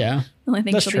Yeah, Yeah. the only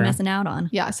thing That's she'll true. be missing out on.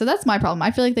 yeah. So that's my problem.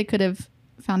 I feel like they could have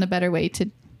found a better way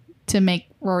to make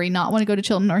Rory not want to go to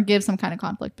Chilton or give some kind of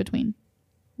conflict between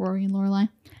Rory and Lorelai.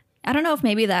 I don't know if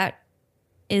maybe that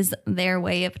is their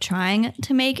way of trying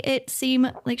to make it seem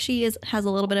like she has a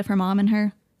little bit of her mom in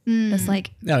her. Just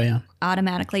like Oh yeah.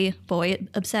 automatically boy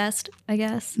obsessed, I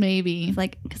guess. Maybe.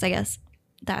 Like, because I guess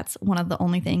that's one of the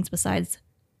only things besides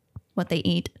what they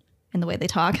eat and the way they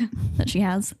talk that she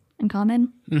has in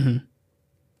common. Mm-hmm.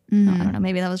 I don't know.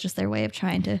 Maybe that was just their way of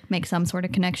trying to make some sort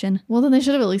of connection. Well, then they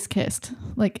should have at least kissed.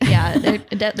 Like, Yeah, they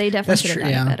definitely That's should have true,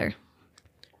 done yeah. it better.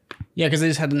 Yeah, because they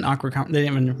just had an awkward. They didn't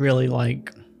even really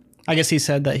like. I guess he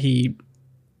said that he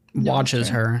watches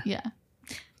her, yeah.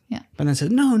 but then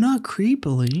said no, not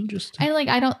creepily. Just And like,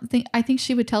 I think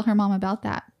she would tell her mom about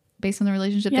that based on the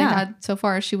relationship Yeah. they had so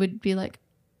far. She would be like,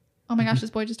 "Oh my gosh, this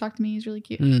boy just talked to me. He's really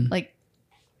cute." Like,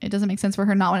 it doesn't make sense for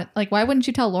her not want to, like, why wouldn't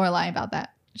you tell Lorelai about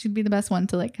that? She'd be the best one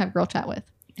to like have girl chat with.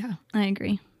 Yeah, I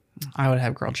agree. I would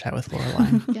have girl chat with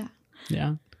Lorelai. Yeah.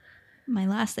 Yeah, My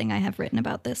last thing I have written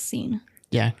about this scene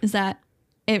yeah. is that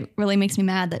it really makes me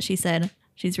mad that she said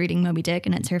she's reading Moby Dick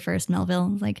and it's her first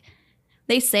Melville. Like,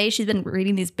 they say she's been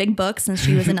reading these big books since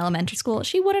she was in elementary school.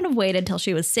 She wouldn't have waited till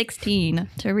she was 16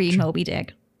 to read Moby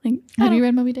Dick. Like, Have you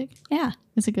read Moby Dick? Yeah,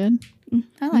 Is it good?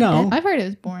 I like No. it. I've heard it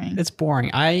was boring. It's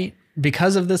boring.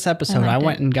 Because of this episode, I liked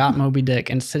went and got Moby Dick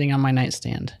and it's sitting on my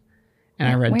nightstand, and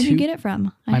I read Where'd two. you get it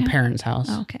from? My parents' house,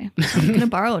 Oh, okay. I could have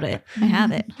borrowed it. I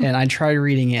have it. and I tried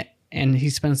reading it, and he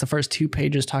spends the first 2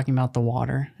 pages talking about the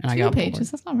water, and I 2 got pages. bored.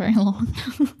 That's not very long.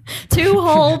 2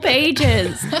 whole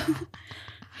pages.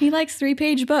 He likes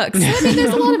 3-page books. I mean,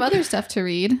 there's a lot of other stuff to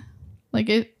read, like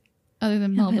it, other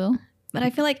than Melville. But I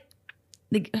feel like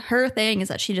her thing is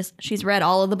that she's read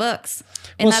all of the books,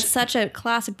 and Well, that's such a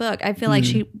classic book. I feel like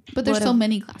she, But there's so would've-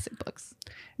 many classic books.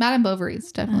 Madame Bovary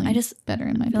is definitely I just better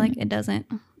in my I feel opinion. like it doesn't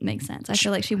make sense. I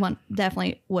feel like she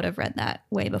definitely would have read that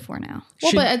way before now.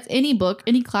 Well, She- but it's any book,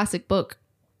 any classic book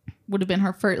would have been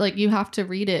her first. Like, you have to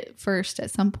read it first at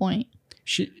some point.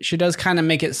 She does kind of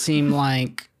make it seem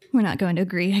like We're not going to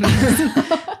agree. I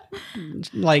guess.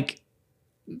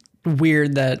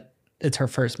 weird that it's her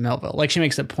first Melville. Like, she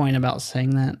makes a point about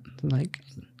saying that. Like,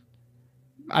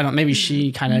 I don't. Maybe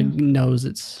she kind of knows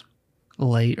it's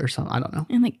late or something. I don't know.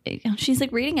 And she's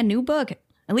like reading a new book,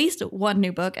 at least one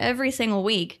new book every single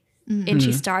week. And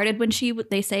she started when she was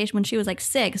like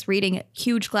 6 reading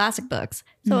huge classic books.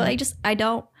 So I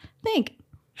don't think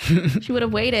she would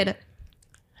have waited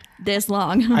this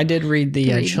long. I did read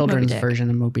the Read children's Moby Dick. version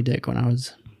of Moby Dick when I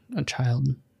was a child.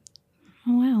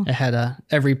 Oh, wow. It had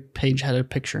every page had a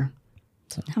picture.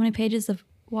 How many pages of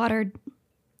water did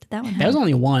that one That have? was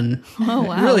only one. Oh,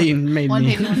 wow. It really made One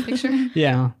me. page, one picture.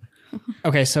 Yeah.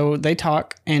 Okay, so they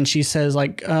talk, and she says,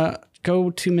 like,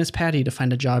 go to Miss Patty to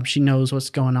find a job. She knows what's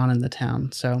going on in the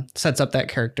town. So sets up that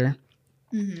character.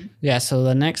 Yeah, so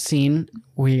the next scene,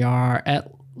 we are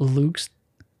at Luke's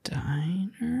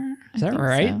diner. Is that think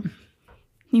right? so.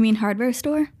 You mean hardware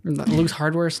store? Luke's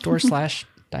hardware store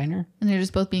 / diner. And they're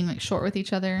just both being like short with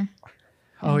each other.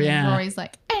 Oh, And yeah. Rory's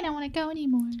like, I don't want want to go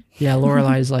anymore. Yeah,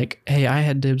 Lorelai's like, hey, I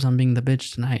had dibs on being the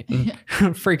bitch tonight. And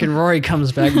freaking Rory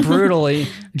comes back brutally,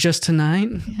 just tonight?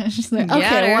 Yeah, she's like,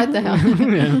 okay, what the hell?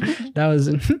 Yeah,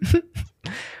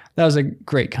 that was a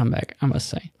great comeback, I must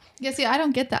say. Yeah, see, I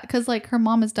don't get that because like her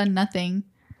mom has done nothing.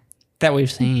 That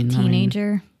we've seen.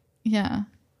 Teenager. Yeah.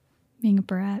 Being a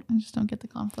brat. I just don't get the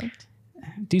conflict.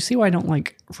 Do you see why I don't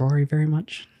like Rory very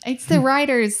much? It's the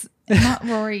writers, not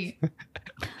Rory.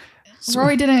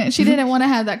 Rory didn't want to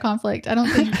have that conflict. I don't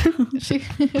think she.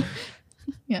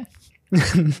 Yeah.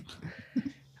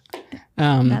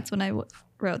 That's when I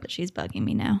wrote that she's bugging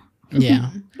me now. Yeah.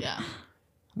 Yeah.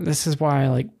 This is why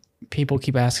like people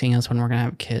keep asking us when we're gonna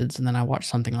have kids, and then I watch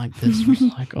something like this. It's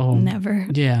like, oh, Never.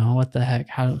 Yeah. What the heck?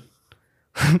 How?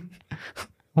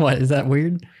 What is that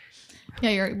weird?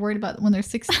 Yeah, you're worried about when they're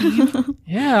 16.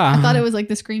 Yeah. I thought it was like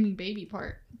the screaming baby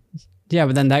part. Yeah,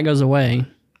 but then that goes away.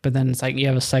 But then it's like you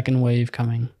have a second wave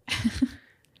coming.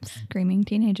 Screaming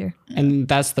teenager. And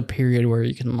that's the period where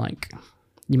you can like,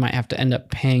 you might have to end up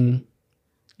paying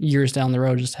years down the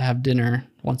road just to have dinner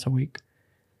once a week.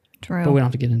 True. But we don't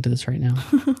have to get into this right now.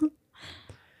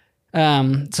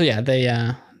 So yeah,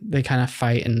 they kind of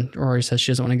fight, and Rory says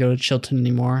she doesn't want to go to Chilton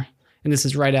anymore. And this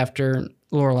is right after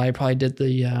Lorelai probably did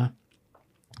the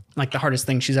like the hardest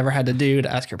thing she's ever had to do,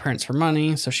 to ask her parents for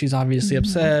money. So she's obviously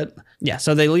upset. Yeah,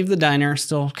 so they leave the diner,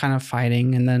 still kind of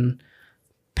fighting, and then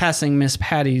passing Miss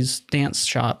Patty's dance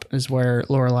shop is where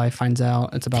Lorelai finds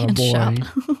out it's about Dance a boy.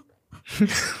 shop.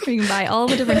 You can buy all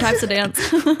the different types of dance.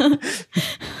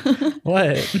 What?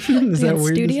 Is that Dance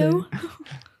weird studio? to say?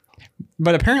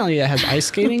 But apparently it has ice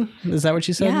skating. Is that what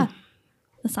you said? Yeah.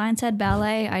 The sign said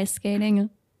ballet, ice skating.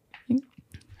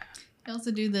 They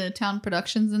also do the town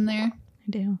productions in there. I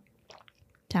do.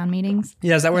 Town meetings.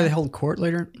 Yeah, is that where they hold court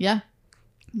later? Yeah.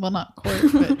 Well, not court,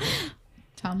 but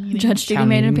town meeting. Judge Judy Town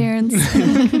made an meeting.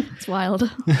 appearance. It's wild.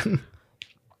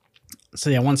 So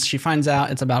yeah, once she finds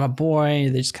out it's about a boy,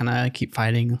 they just kind of keep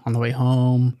fighting on the way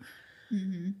home.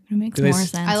 It makes Do they more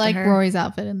s- sense. I like to her. Rory's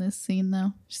outfit in this scene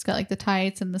though. She's got like the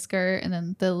tights and the skirt and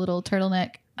then the little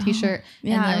turtleneck t-shirt.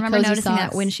 Yeah, and I the remember cozy noticing that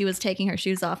socks, when she was taking her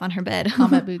shoes off on her bed.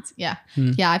 combat boots. Yeah.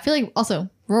 Yeah, I feel like also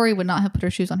Rory would not have put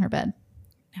her shoes on her bed.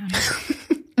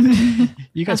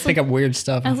 You guys pick up weird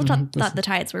stuff. I also thought the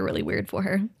tights were really weird for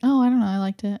her. Oh, I don't know. I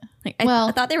liked it. Like, Well-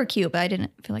 I thought they were cute, but I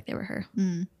didn't feel like they were her.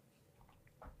 Mm.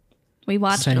 We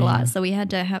watched it Same. a lot, so we had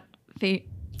to have figure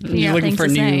You're out looking things for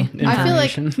to new say. I feel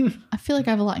like- information. I feel like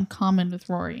I have a lot in common with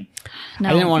Rory. No,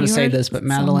 I didn't want to you say were this, but so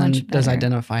Madeline much does better.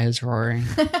 identify as Rory.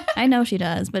 I know she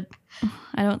does, but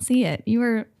I don't see it. You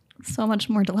were so much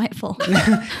more delightful.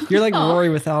 You're like Rory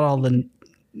without all the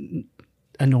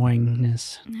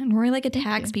annoyingness. And Rory like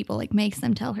attacks people, like makes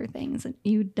them tell her things. And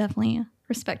you definitely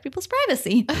respect people's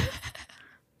privacy.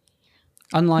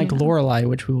 Unlike Lorelai,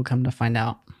 which we will come to find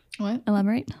out. What?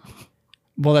 Elaborate.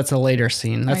 Well, that's a later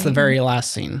scene. That's the Right. very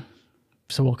last scene.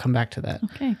 So we'll come back to that.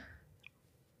 Okay.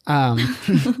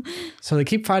 So they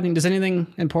keep fighting. Does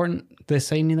anything important? Do they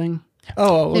say anything?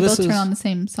 Oh, well, They this both is turn on the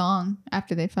same song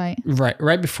after they fight.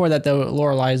 right before that though.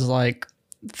 Lorelai's like,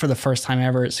 for the first time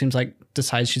ever, it seems like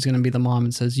decides she's going to be the mom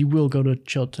and says, "You will go to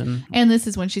Chilton." And this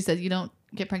is when she says you don't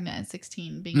get pregnant at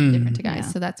 16, being indifferent to guys.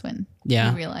 Yeah. So that's when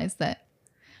Yeah. you realize that,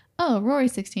 oh,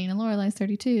 Rory's 16 and Lorelai's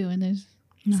 32 and there's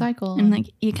a cycle. And like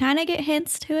you kind of get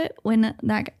hints to it when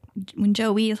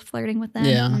Joey is flirting with them.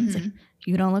 Yeah. It's like,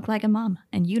 you don't look like a mom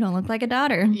and you don't look like a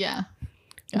daughter. yeah.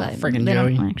 But freaking they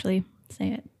Joey. don't actually say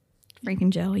it. Freaking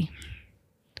Joey.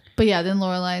 But yeah, then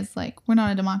Lorelai's like, we're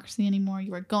not a democracy anymore.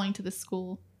 You are going to this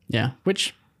school. Yeah,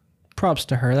 which props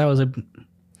to her. I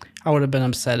would have been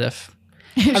upset if.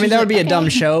 I mean, that would be a dumb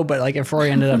show, but like if Rory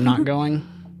ended up not going,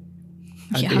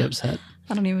 I'd be Yeah. upset.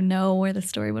 I don't even know where the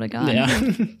story would have gone.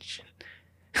 Yeah.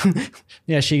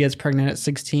 Yeah, she gets pregnant at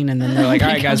 16, and then they're like, all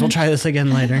right, guys, we'll try this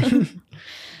again later.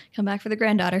 Come back for the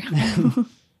granddaughter.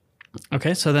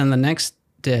 Okay, so then the next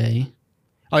day.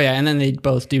 Oh, yeah, and then they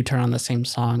both do turn on the same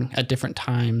song at different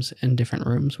times in different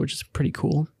rooms, which is pretty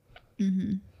cool.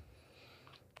 Mm-hmm.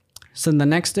 So the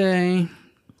next day,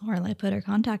 Lorelai put her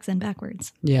contacts in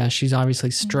backwards. yeah, she's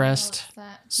obviously stressed. What's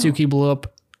that? Suki blew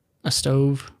up a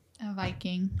stove, A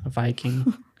Viking. a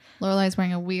Viking. Lorelai's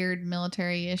wearing a weird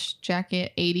military-ish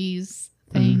jacket, 80s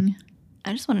thing.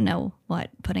 I just want to know what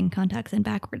putting contacts in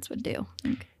backwards would do.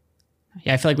 Like,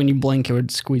 Yeah, I feel like when you blink, it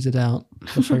would squeeze it out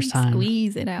the first time.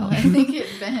 squeeze it out. I think it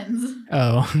bends.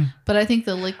 Oh. But I think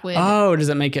the liquid, Oh, does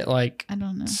it make it like I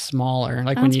don't know. smaller?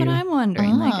 Like That's when you. what I'm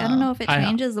wondering. Like, I don't know if it I-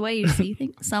 changes the way you see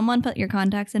things. Someone put your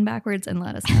contacts in backwards and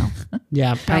let us know.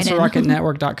 Yeah, Right in.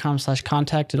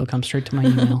 pencilrocketnetwork.com/contact. It'll come straight to my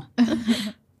email.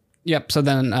 Yep. So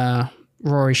then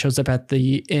Rory shows up at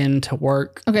the inn to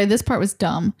work. Okay, this part was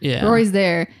dumb. Yeah. Rory's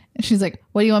there, and she's like,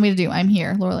 "What do you want me to do? I'm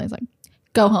here." Lorelei's like,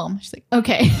 "Go home." She's like,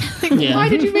 "Okay." Like, Yeah. why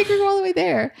did you make her go all the way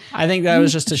there? I think that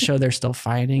was just to show they're still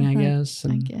fighting, I guess. I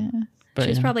And, guess. but, She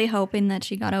was yeah. probably hoping that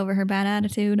she got over her bad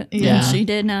attitude. Yeah. And she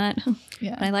did not.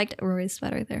 Yeah. I liked Rory's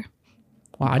sweater there.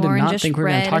 Wow, I did not Orangish think we were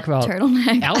going to red talk about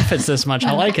turtleneck. outfits this much.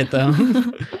 I like it though.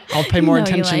 I'll pay more You know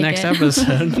you attention like next it.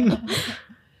 episode.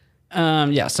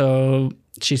 Yeah, so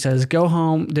she says, "Go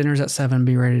home. Dinner's at 7.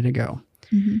 Be ready to go."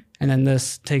 Mm-hmm. And then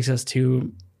this takes us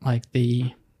to like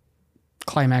the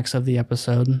climax of the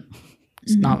episode.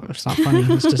 It's not funny.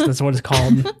 It's just that's what it's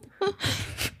called.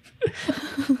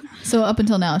 So up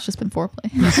until now, it's just been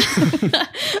foreplay.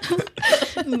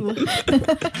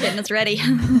 Getting us ready.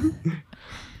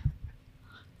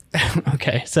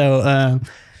 Okay, so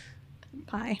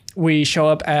Pie. we show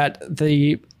up at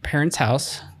the parents'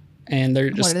 house, and they're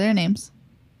What just are their names?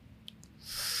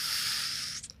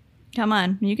 Come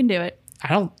on. You can do it.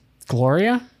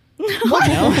 Gloria. What?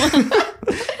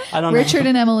 I don't Richard know.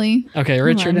 and Emily. Okay, Come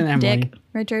Richard on. and Emily. Dick.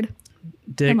 Richard.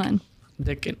 Dick. Come on.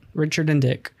 Dick and Richard and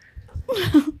Dick.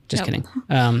 Just Yep.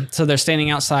 kidding. So they're standing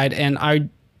outside, and I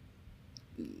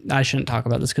shouldn't talk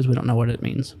about this because we don't know what it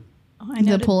means. Oh, I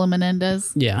The know. Pula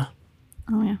Menendez. Yeah.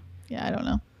 Oh, yeah. Yeah, I don't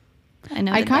know. I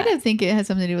know. I kind of think it has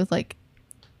something to do with like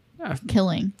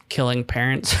killing. Killing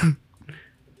parents.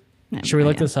 Should we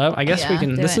look this up? I guess we Yeah, can.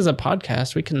 do This it. is a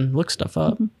podcast. We can look stuff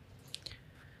up.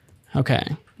 Okay.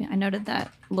 Yeah, I noted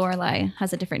that Lorelai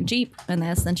has a different Jeep in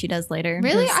this than she does later.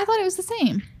 Really? 'Cause I thought it was the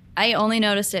same. I only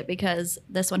noticed it because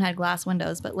this one had glass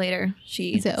windows, but later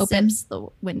she Is it open? zips the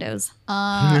windows.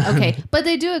 Okay. But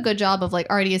they do a good job of like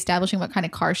already establishing what kind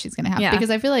of car she's going to have. Yeah.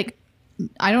 Because I feel like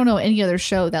I don't know any other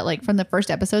show that like from the first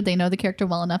episode, they know the character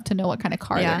well enough to know what kind of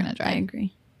car they're going to drive. I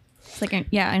agree. It's like,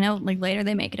 I know like later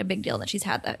they make it a big deal that she's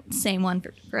had that same one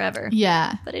for forever.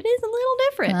 Yeah. But it is a little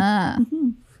different. Ah.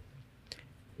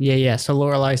 Yeah. So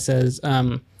Lorelai says,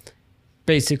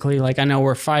 basically, like, I know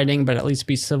we're fighting, but at least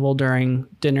be civil during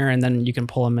dinner, and then you can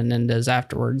pull a Menendez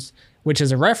afterwards, which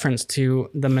is a reference to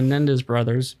the Menendez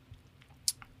brothers,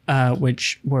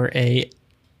 which were they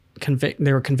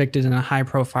were convicted in a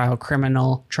high-profile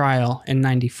criminal trial in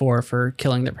 '94 for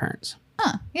killing their parents.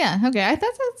 Huh. Yeah. Okay.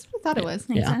 That's what I thought it was.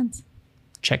 Makes Yeah. sense.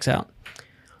 Checks out.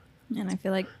 And I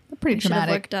feel like Pretty I should have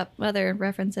dramatic. looked up other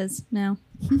references now.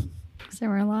 Because there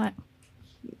were a lot.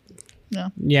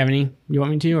 You have any? You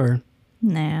want me to, or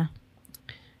Nah.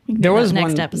 We can there do that was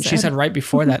next one episode. she said right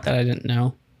before that I didn't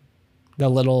know. The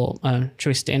little should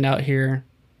we stand out here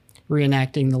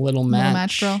reenacting the little match? Little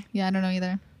Match Girl. Yeah. I don't know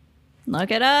either.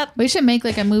 Look it up. We should make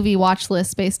like a movie watch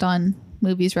list based on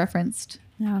movies referenced.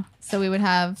 Yeah. So we would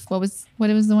have what was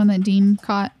the one that Dean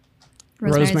caught?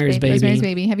 Rosemary's Baby. Rosemary's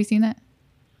Baby. Have you seen that?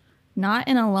 Not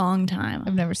in a long time.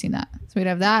 I've never seen that. So we'd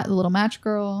have that. The Little Match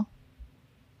Girl.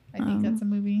 I think that's a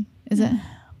movie. Is it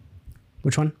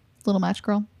Which one? Little Match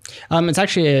Girl? It's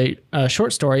actually a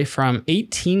short story from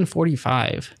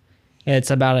 1845. It's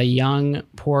about a young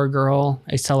poor girl,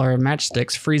 a seller of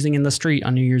matchsticks, freezing in the street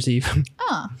on New Year's Eve.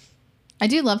 Oh, I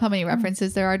do love how many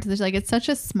references there are to this. Like, it's such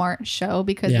a smart show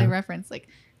because Yeah. they reference like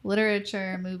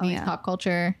literature, movies, yeah. pop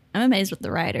culture. I'm amazed with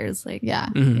the writers. Like, Yeah.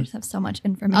 they just have so much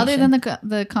information. Other than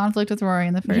the conflict with Rory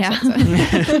in the first Yeah.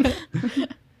 episode.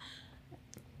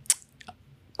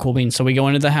 Cool beans. So we go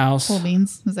into the house. Cool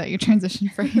beans. Is that your transition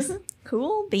phrase?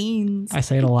 cool beans. I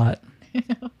say it a lot.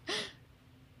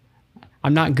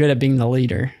 I'm not good at being the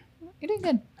leader. You're doing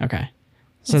good. Okay.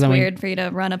 So It's then weird for you to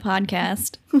run a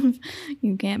podcast.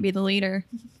 You can't be the leader.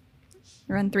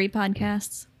 Run 3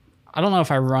 podcasts. I don't know if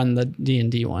I run the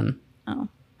D&D one. Oh.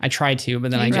 I try to,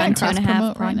 but then I You get try Run to 2.5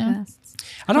 cross-promote right now? podcasts.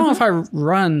 I don't know if I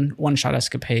run One Shot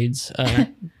Escapades,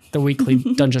 the weekly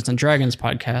Dungeons and Dragons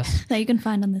podcast. That you can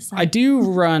find on this site. I do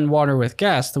run Water with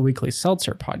Gas, the weekly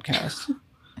seltzer podcast.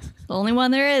 The only one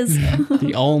there is.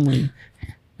 The only.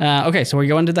 Okay, so we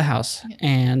go into the house,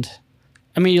 and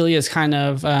immediately it's kind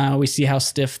of we see how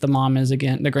stiff the mom is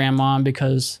again, the grandmom,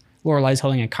 because Lorelai's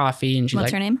holding a coffee, and she's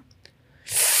What's like, her name?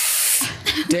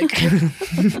 Dick.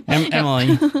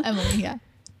 Emily. Emily, yeah.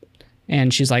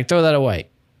 And she's like, throw that away.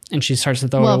 And she starts to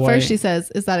throw it Well, away. first she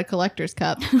says, "Is that a collector's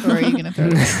cup, or are you going to throw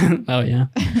it away?" Oh, yeah.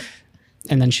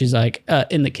 And then she's like,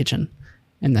 in the kitchen.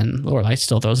 And then Lorelai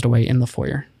still throws it away in the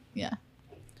foyer. Yeah.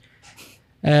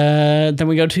 Then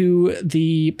we go to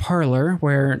the parlor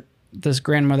where this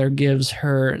grandmother gives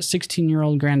her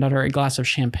 16-year-old granddaughter a glass of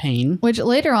champagne. Which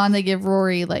later on they give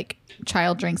Rory like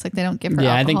child drinks, like they don't give her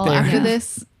Yeah, I think alcohol they- after Yeah.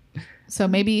 this. So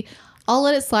maybe I'll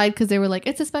let it slide because they were like,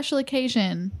 it's a special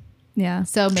occasion. Yeah.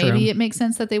 So maybe True. it makes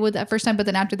sense that they would that first time, but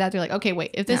then after that, they're like, okay,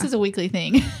 wait, if this is a weekly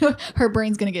thing, her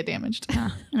brain's going to get damaged.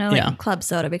 I know, club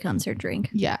soda becomes her drink.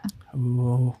 Yeah.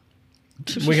 Ooh.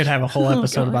 We could have a whole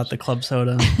episode about the club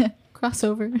soda.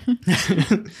 Crossover.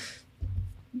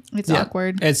 It's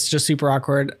awkward. It's just super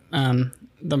awkward.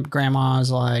 The grandma's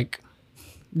like,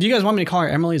 do you guys want me to call her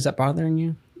Emily? Is that bothering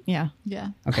you? Yeah. Yeah.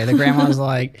 Okay, the grandma's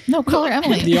like, No, call her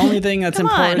Emily. the only thing that's Come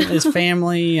important on. is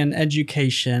family and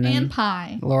education. And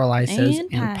pie. Lorelai says, And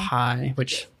and pie. pie,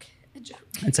 which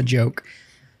it's a joke.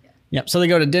 Yep. So they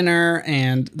go to dinner,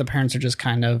 and the parents are just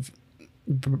kind of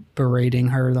berating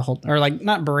her the whole, or like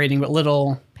not berating, but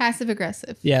little, Passive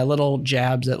aggressive. little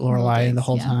jabs at Lorelai digs, the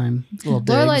whole yeah. time. Little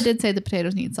digs. Lorelai did say the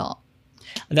potatoes need salt.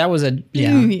 That was a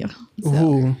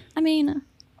Ooh. I mean,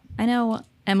 I know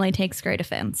Emily takes great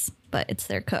offense, but it's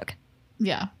their cook.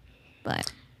 Yeah.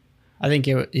 But I think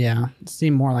it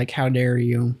seemed more like how dare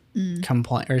you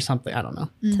complain or something. I don't know.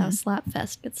 that's how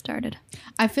Slapfest gets started.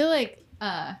 I feel like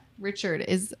Richard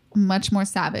is much more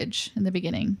savage in the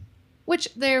beginning,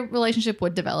 which their relationship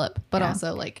would develop, but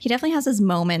also like He definitely has his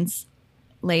moments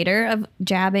later of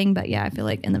jabbing, but I feel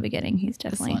like in the beginning he's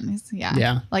this definitely. one is,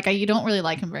 Yeah. Like you don't really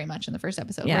like him very much in the first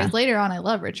episode. Yeah. Whereas later on, I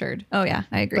love Richard, Oh yeah,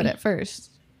 I agree. but at first,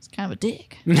 it's kind of a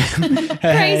dick. Crazy.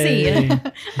 Hey.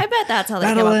 I bet that's how they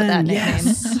came up with that Madeline,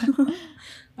 nickname.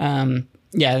 yes.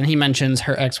 Yeah, and he mentions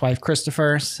her ex-wife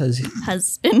Christopher. Says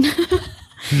Husband.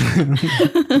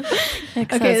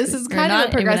 Okay, this is kind of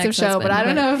a progressive show, but I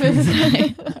don't know if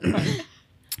it's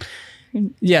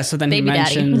yeah. So then Baby he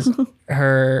daddy. mentions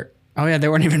her. Oh yeah, they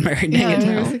weren't even married. Yeah, Dang it,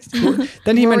 they were no. 16.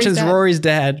 Then he Rory's mentions dad. Rory's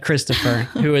dad, Christopher,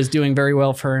 who is doing very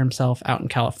well for himself out in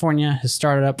California. His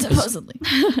startup is supposedly,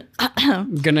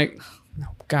 gonna. No,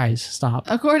 guys, stop.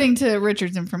 according to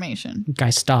Richard's information.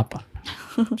 Guys, stop.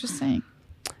 I'm just saying.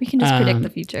 We can just predict the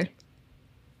future.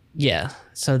 Yeah.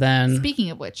 So then, Speaking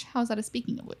of which, how's that a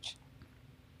speaking of which?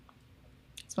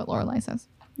 That's what Lorelai says.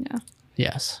 Yeah.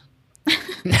 yes.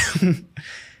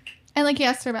 And like he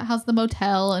asked her about how's the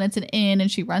motel, and it's an inn,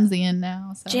 and she runs the inn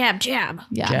now. So Jab. yeah,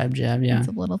 Jab, jab, yeah. lots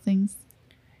of little things.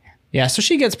 Yeah, so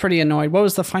she gets pretty annoyed. What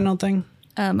was the final thing?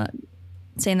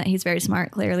 Saying that he's very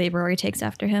smart. Clearly, Rory takes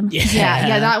after him.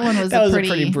 Yeah, that one was, That was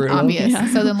pretty brutal. obvious. Yeah.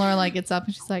 So then Lorelai gets up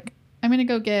and she's like, "I'm gonna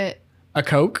go get A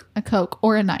Coke a Coke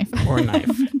or a knife." or a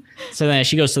knife. So then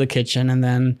she goes to the kitchen and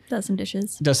then Does some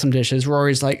dishes. does some dishes.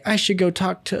 Rory's like, I should go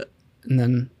talk to... And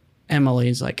then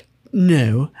Emily's like,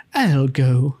 no, I'll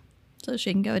go. So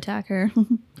she can go attack her.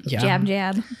 Yeah.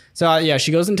 Jab. So yeah,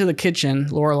 she goes into the kitchen.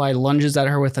 Lorelai lunges at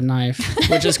her with a knife,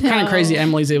 which is kind of crazy.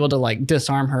 Emily's able to like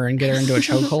disarm her and get her into a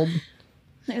chokehold.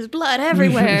 There's blood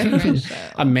everywhere.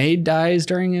 A maid dies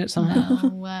during it somehow.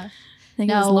 Oh, I think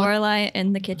No. it was Lorelai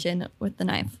in the kitchen with the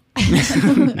knife.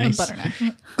 Nice. butter knife.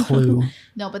 Clue.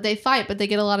 No, but they fight, but they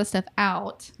get a lot of stuff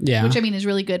out. Yeah. Which I mean is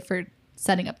really good for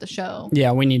setting up the show.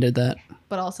 Yeah, we needed that.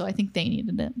 But also I think they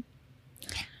needed it.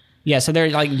 Yeah, so they're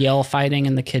like yell fighting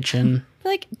in the kitchen. I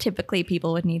feel like typically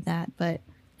people would need that, but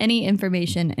any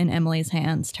information in Emily's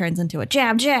hands turns into a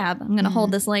jab. I'm going to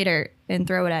hold this later and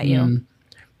throw it at you.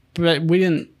 But we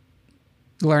didn't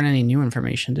learn any new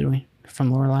information, did we?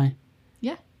 From Lorelai?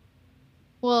 Yeah.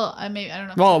 Well, I don't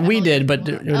know. If Well, Emily we did, but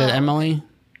did Oh. Emily?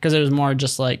 Because it was more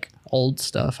just like old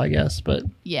stuff, I guess. But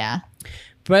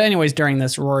anyways, during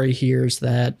this, Rory hears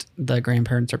that the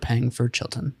grandparents are paying for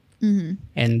Chilton. Mm-hmm.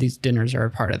 And these dinners are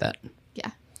a part of that. Yeah.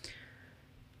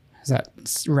 Does that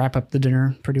wrap up the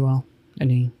dinner pretty well?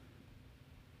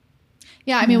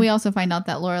 Yeah, I mean, we also find out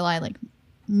that Lorelai like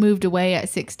moved away at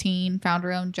 16, found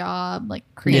her own job, like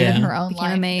created Yeah. her own Became a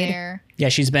life maid. there. Yeah,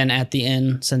 she's been at the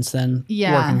inn since then,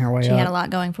 Yeah. working her way She up. had a lot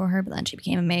going for her, but then she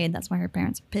became a maid. That's why her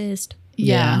parents are pissed.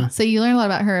 Yeah. Yeah. So you learn a lot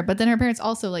about her, but then her parents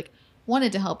also like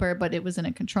wanted to help her, but it was in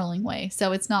a controlling way.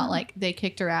 So it's not like they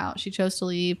kicked her out. She chose to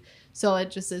leave. So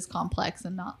it just is complex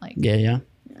and not like Yeah.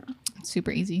 super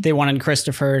easy. They wanted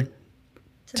Christopher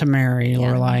to marry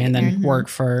Lorelai and then work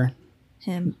for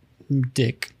Him.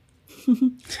 Dick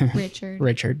Richard.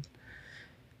 Richard.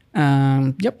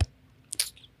 Yep.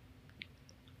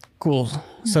 Cool.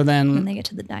 So When then, they get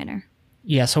to the diner.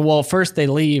 yeah. So well, first they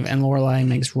leave and Lorelai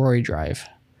makes Rory drive,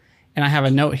 and I have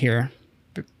a note here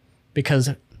because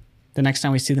the next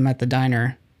time we see them at the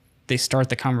diner, they start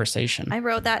the conversation, I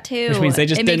wrote that too. which means they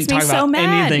just It didn't makes me talk so about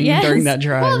mad. anything Yes. during that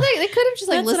drive. Well, they could have just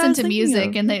like That's what I listened was to thinking music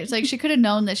of. and they it's like she could have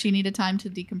known that she needed time to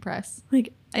decompress.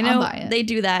 Like I I'll know buy it. they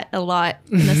do that a lot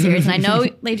in the series, and I know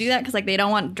they do that because like they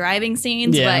don't want driving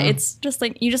scenes, Yeah. but it's just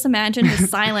like you just imagine just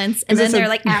silence, and 'Cause then it's they're a-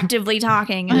 like actively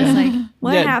talking, and it's like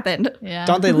what Yeah. happened? Yeah.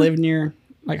 Don't they live near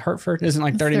like Hartford? Isn't it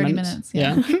like 30 30 minutes? minutes,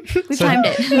 yeah. We timed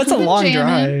it. That's a long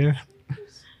Jamming. drive.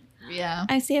 Yeah.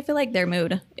 I feel like their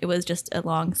mood, it was just a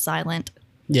long, silent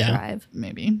drive.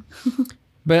 Maybe.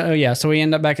 But yeah, so we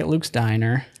end up back at Luke's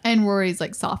diner. And Rory's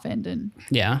like softened and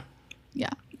Yeah. yeah.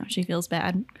 She feels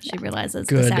bad. She realizes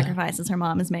Good. the sacrifices her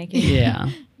mom is making. Yeah.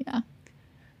 Yeah.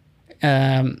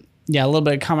 Yeah, a little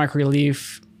bit of comic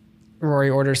relief. Rory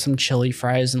orders some chili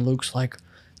fries, and Luke's like,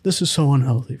 "This is so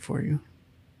unhealthy for you.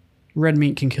 Red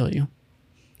meat can kill you."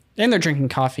 And they're drinking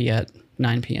coffee at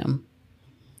 9 p.m.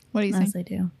 What do you As think? they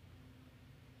do.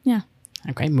 Yeah.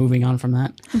 Okay, moving on from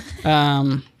that.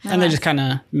 And they just kind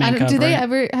of make up. Do they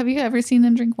right? have you ever seen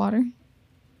them drink water?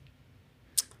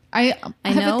 I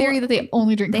have know a theory that they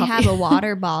only drink They coffee. have a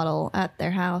water bottle at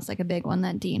their house, like a big one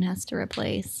that Dean has to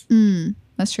replace.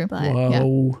 That's true. But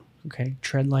Whoa. Okay,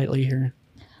 tread lightly here.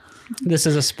 This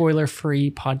is a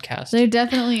spoiler-free podcast. They're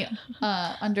definitely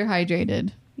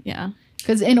underhydrated. yeah.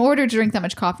 Because in order to drink that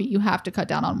much coffee, you have to cut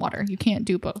down on water. You can't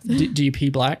do both. Do you pee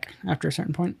black after a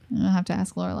certain point? I'll have to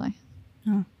ask Lorelai.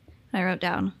 I wrote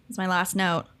down, as my last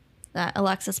note, that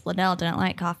Alexis Bledel didn't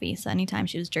like coffee. So anytime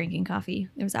she was drinking coffee,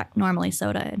 there was normally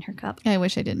soda in her cup. I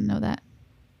wish I didn't know that.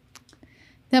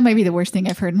 That might be the worst thing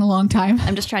I've heard in a long time.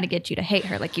 I'm just trying to get you to hate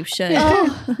her like you should.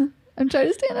 I'm trying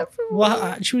to stand up for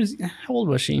Well, she was. How old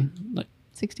was she? Like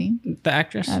 16. the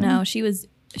actress. No, she was.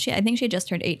 I think she had just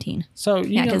turned 18. So you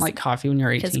Yeah, didn't 'cause- like coffee when you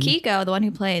were 18. Because Kiko, the one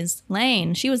who plays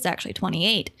Lane, she was actually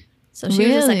 28. So she was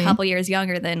just Really? a couple years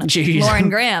younger than Jeez. Lauren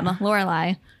Graham,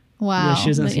 Lorelai. Wow. Yeah, she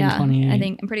doesn't But seem yeah,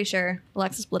 28. I'm pretty sure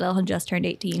Alexis Bledel had just turned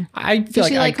 18. I feel Did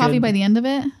like she like coffee by the end of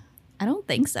it? I don't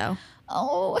think so.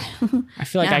 Oh. I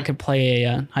feel like Yeah. I could play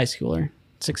a high schooler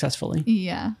successfully.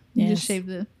 Yeah. You just Yes. shave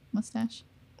the mustache.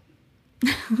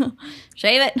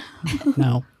 Shave it.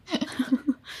 No.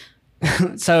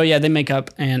 So yeah, they make up,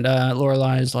 and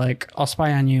Lorelai is like, "I'll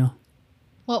spy on you."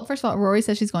 Well, first of all, Rory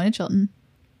says she's going to Chilton.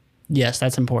 Yes,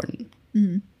 that's important.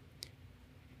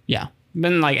 Yeah.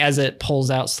 Then, like, as it pulls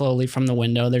out slowly from the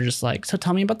window, they're just like, "So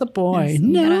tell me about the boy." Yes, you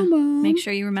No, gotta Mom. make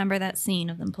sure you remember that scene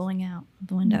of them pulling out of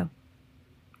the window.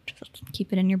 Just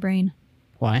keep it in your brain.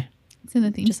 Why? It's in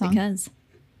the theme Just song. because.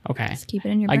 Okay. Just keep it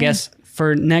in your I brain. guess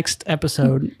for next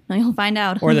episode No, you'll find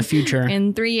out. or the future.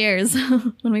 in 3 years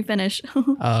when we finish.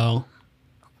 Oh.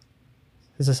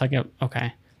 Is this like a...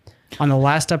 Okay. On the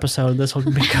last episode, this will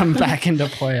come back into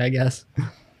play, I guess.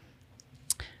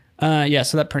 Yeah,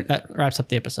 so that wraps up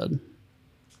the episode.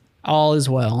 All is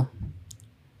well.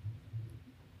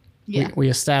 Yeah. We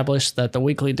established that the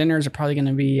weekly dinners are probably going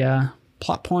to be a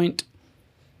plot point.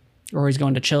 Rory's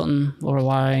going to Chilton.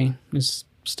 Lorelai is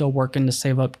still working to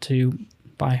save up to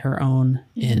buy her own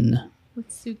inn With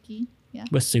Suki. Yeah.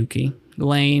 with Suki.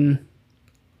 Lane,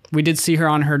 we did see her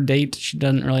on her date. She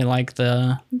doesn't really like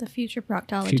the The future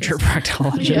proctologist. future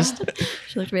proctologist.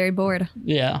 She looked very bored.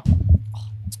 Yeah.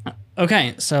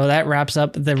 Okay, so that wraps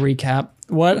up the recap.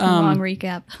 What It's a long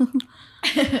recap.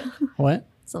 what?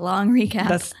 It's a long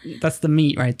recap. That's the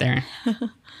meat right there.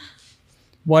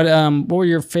 What were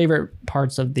your favorite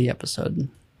parts of the episode?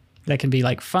 That can be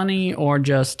like funny or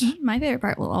just My favorite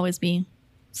part will always be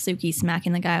Suki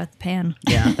smacking the guy with the pan.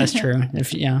 yeah, that's true.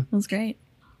 If It was great.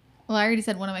 Well, I already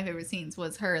said one of my favorite scenes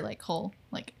was her like whole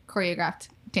like choreographed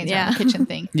dance around Yeah. the kitchen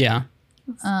thing. yeah.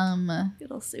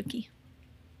 Good old Suki.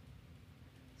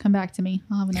 Come back to me.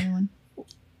 I'll have another one.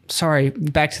 Sorry,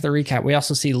 back to the recap. We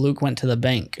also see Luke went to the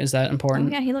bank. Is that Oh,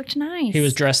 important? yeah, he looked nice. He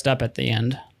was dressed up at the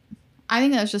end. I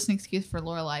think that was just an excuse for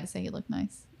Lorelai to say he looked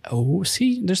nice. Oh,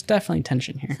 see, there's definitely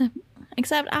tension here.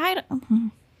 Except I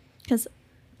don't. Because But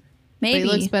maybe. he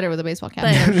looks better with a baseball cap.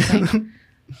 But- I'm just saying.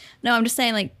 No, I'm just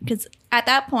saying, like, because at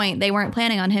that point, they weren't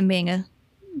planning on him being a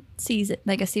season,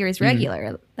 like a series regular.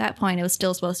 At that point, it was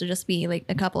still supposed to just be like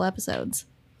a couple episodes.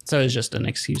 So it's just an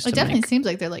excuse It to definitely make. seems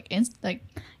like they're like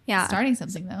Yeah. starting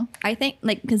something though. I think,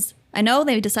 like, because I know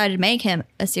they decided to make him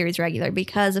a series regular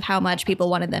because of how much people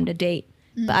wanted them to date.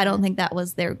 But I don't think that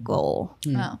was their goal.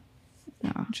 Oh,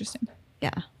 No. interesting.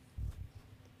 Yeah.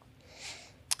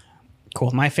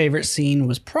 Cool. My favorite scene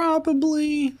was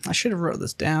probably, I should have wrote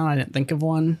this down. I didn't think of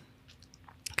one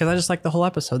because I just like the whole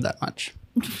episode that much.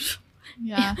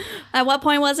 Yeah. At what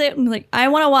point was it? I'm like, I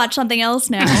want to watch something else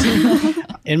now.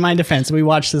 In my defense, we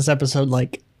watched this episode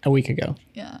like a week ago.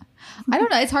 Yeah. I don't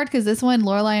know. It's hard because this one,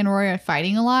 Lorelai and Rory are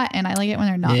fighting a lot, and I like it when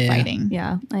they're not Yeah. fighting.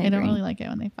 Yeah, I I don't agree. really like it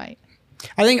when they fight.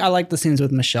 I think I like the scenes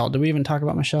with Michelle. Did we even talk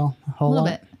about Michelle a A whole little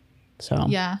lot? bit. So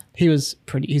Yeah. he's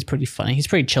pretty funny. He's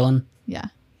pretty chillin'. Yeah.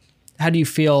 How do you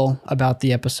feel about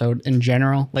the episode in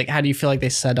general? Like, how do you feel like they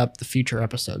set up the future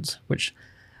episodes? Which,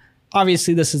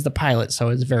 obviously, this is the pilot, so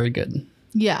it's very good.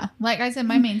 Yeah. Like I said,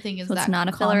 my main thing is So that it's not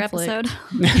a filler conflict. episode.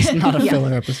 It's not a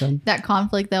filler episode. That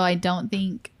conflict, though, I don't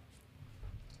think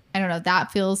I don't know,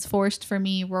 that feels forced for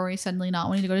me. Rory suddenly not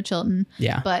wanting to go to Chilton.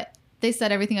 Yeah. But they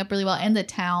set everything up really well. And the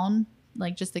town,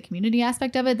 like just the community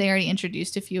aspect of it, they already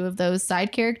introduced a few of those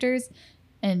side characters.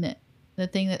 And the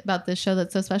thing about this show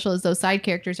that's so special is those side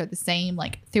characters are the same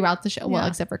like throughout the show. Well,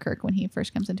 except for Kirk when he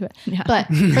first comes into it. Yeah. But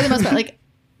for the most part, like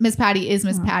Miss Patty is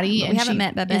Miss Patty. And we haven't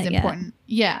met Babette is important.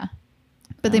 Yet. Yeah.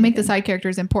 But they make the side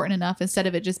characters important enough instead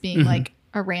of it just being like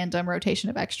a random rotation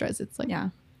of extras. It's like, yeah,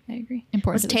 I agree.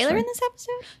 Important. Was Taylor in this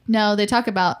episode? No, they talk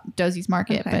about Dosie's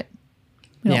Market, but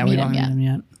we don't meet him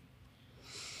yet.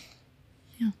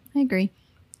 Yeah, I agree.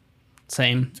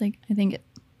 Same. It's like, I think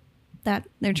that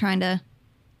they're trying to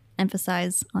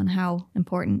emphasize on how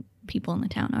important people in the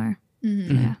town are.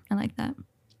 Mm-hmm. Yeah, I like that.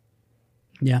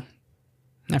 Yeah.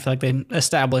 I feel like they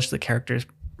established the characters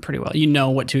pretty well. You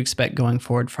know what to expect going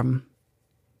forward from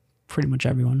pretty much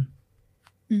everyone.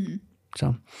 Mm-hmm.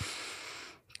 So,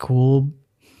 cool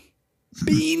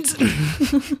beans.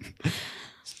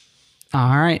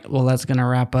 All right. Well, that's going to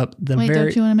wrap up the Wait,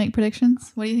 don't you want to make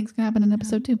predictions? What do you think is going to happen in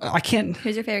episode 2? I can't.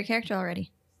 Who's your favorite character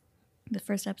already? The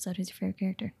first episode, who's your favorite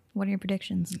character? What are your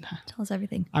predictions? Tell us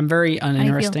everything. I'm very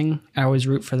uninteresting. I always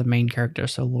root for the main character,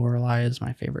 so Lorelai is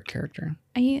my favorite character.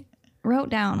 I wrote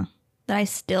down that I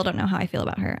still don't know how I feel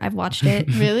about her. I've watched it.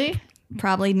 Really?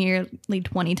 Probably nearly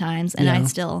 20 times, and I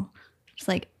still, just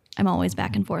like, I'm always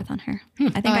back and forth on her.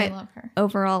 I think I love her.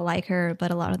 Overall like her,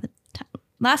 but a lot of the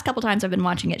last couple times I've been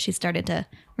watching it, she started to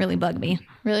really bug me.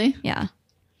 Really? Yeah.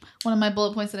 One of my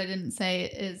bullet points that I didn't say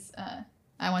is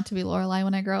I want to be Lorelai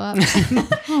when I grow up.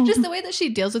 Just the way that she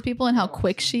deals with people and how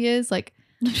quick she is, like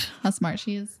how smart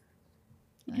she is.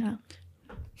 Yeah.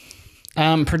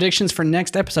 Predictions for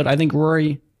next episode. I think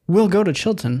Rory will go to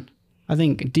Chilton. I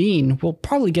think Dean will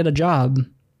probably get a job.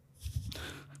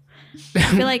 I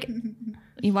feel like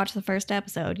you watch the first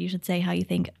episode, you should say how you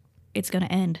think it's going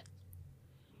to end.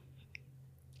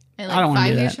 Like I don't want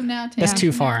to do 5 years that. from now, 10 That's years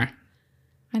too from far. now?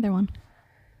 Either one.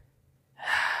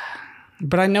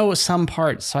 But I know some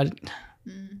parts, so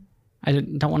I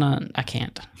don't want to. I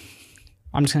can't.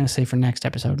 I'm just going to say for next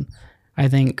episode, I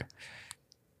think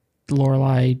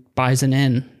Lorelai buys an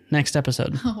inn next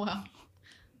episode. Oh, wow.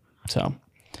 So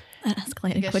that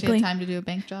escalated She quickly. had time to do a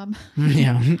bank job.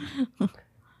 yeah.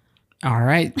 All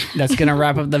right. That's going to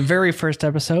wrap up the very first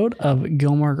episode of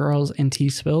Gilmore Girls and Tea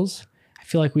Spills. I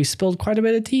feel like we spilled quite a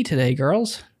bit of tea today,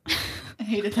 girls. I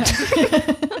hated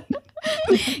that.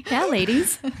 Yeah,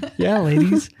 ladies. Yeah,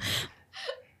 ladies.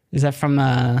 Is that from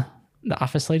The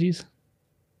Office Ladies?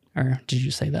 Or did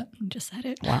you say that? You just said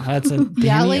it. Wow, that's a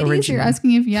Yeah, Danny ladies? original. You're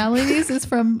asking if yeah, ladies is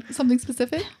from something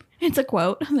specific? It's a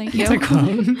quote. Thank you. It's a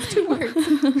quote. 2 words.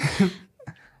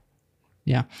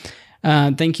 Yeah.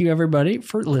 Thank you, everybody,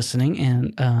 for listening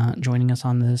and joining us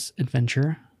on this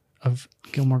adventure of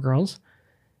Gilmore Girls.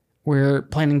 We're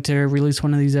planning to release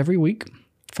one of these every week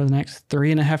for the next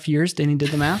 3.5 years. Danny did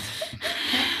the math.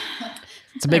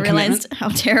 It's a big I realized commitment. how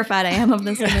terrified I am of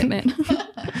this commitment.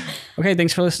 Okay,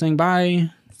 thanks for listening. Bye.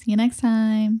 See you next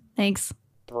time. Thanks.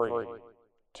 3,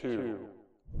 2,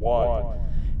 1.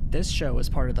 This show is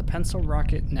part of the Pencil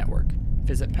Rocket Network.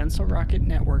 Visit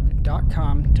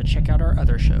pencilrocketnetwork.com to check out our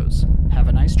other shows. Have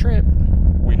a nice trip.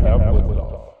 We have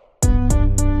liftoff.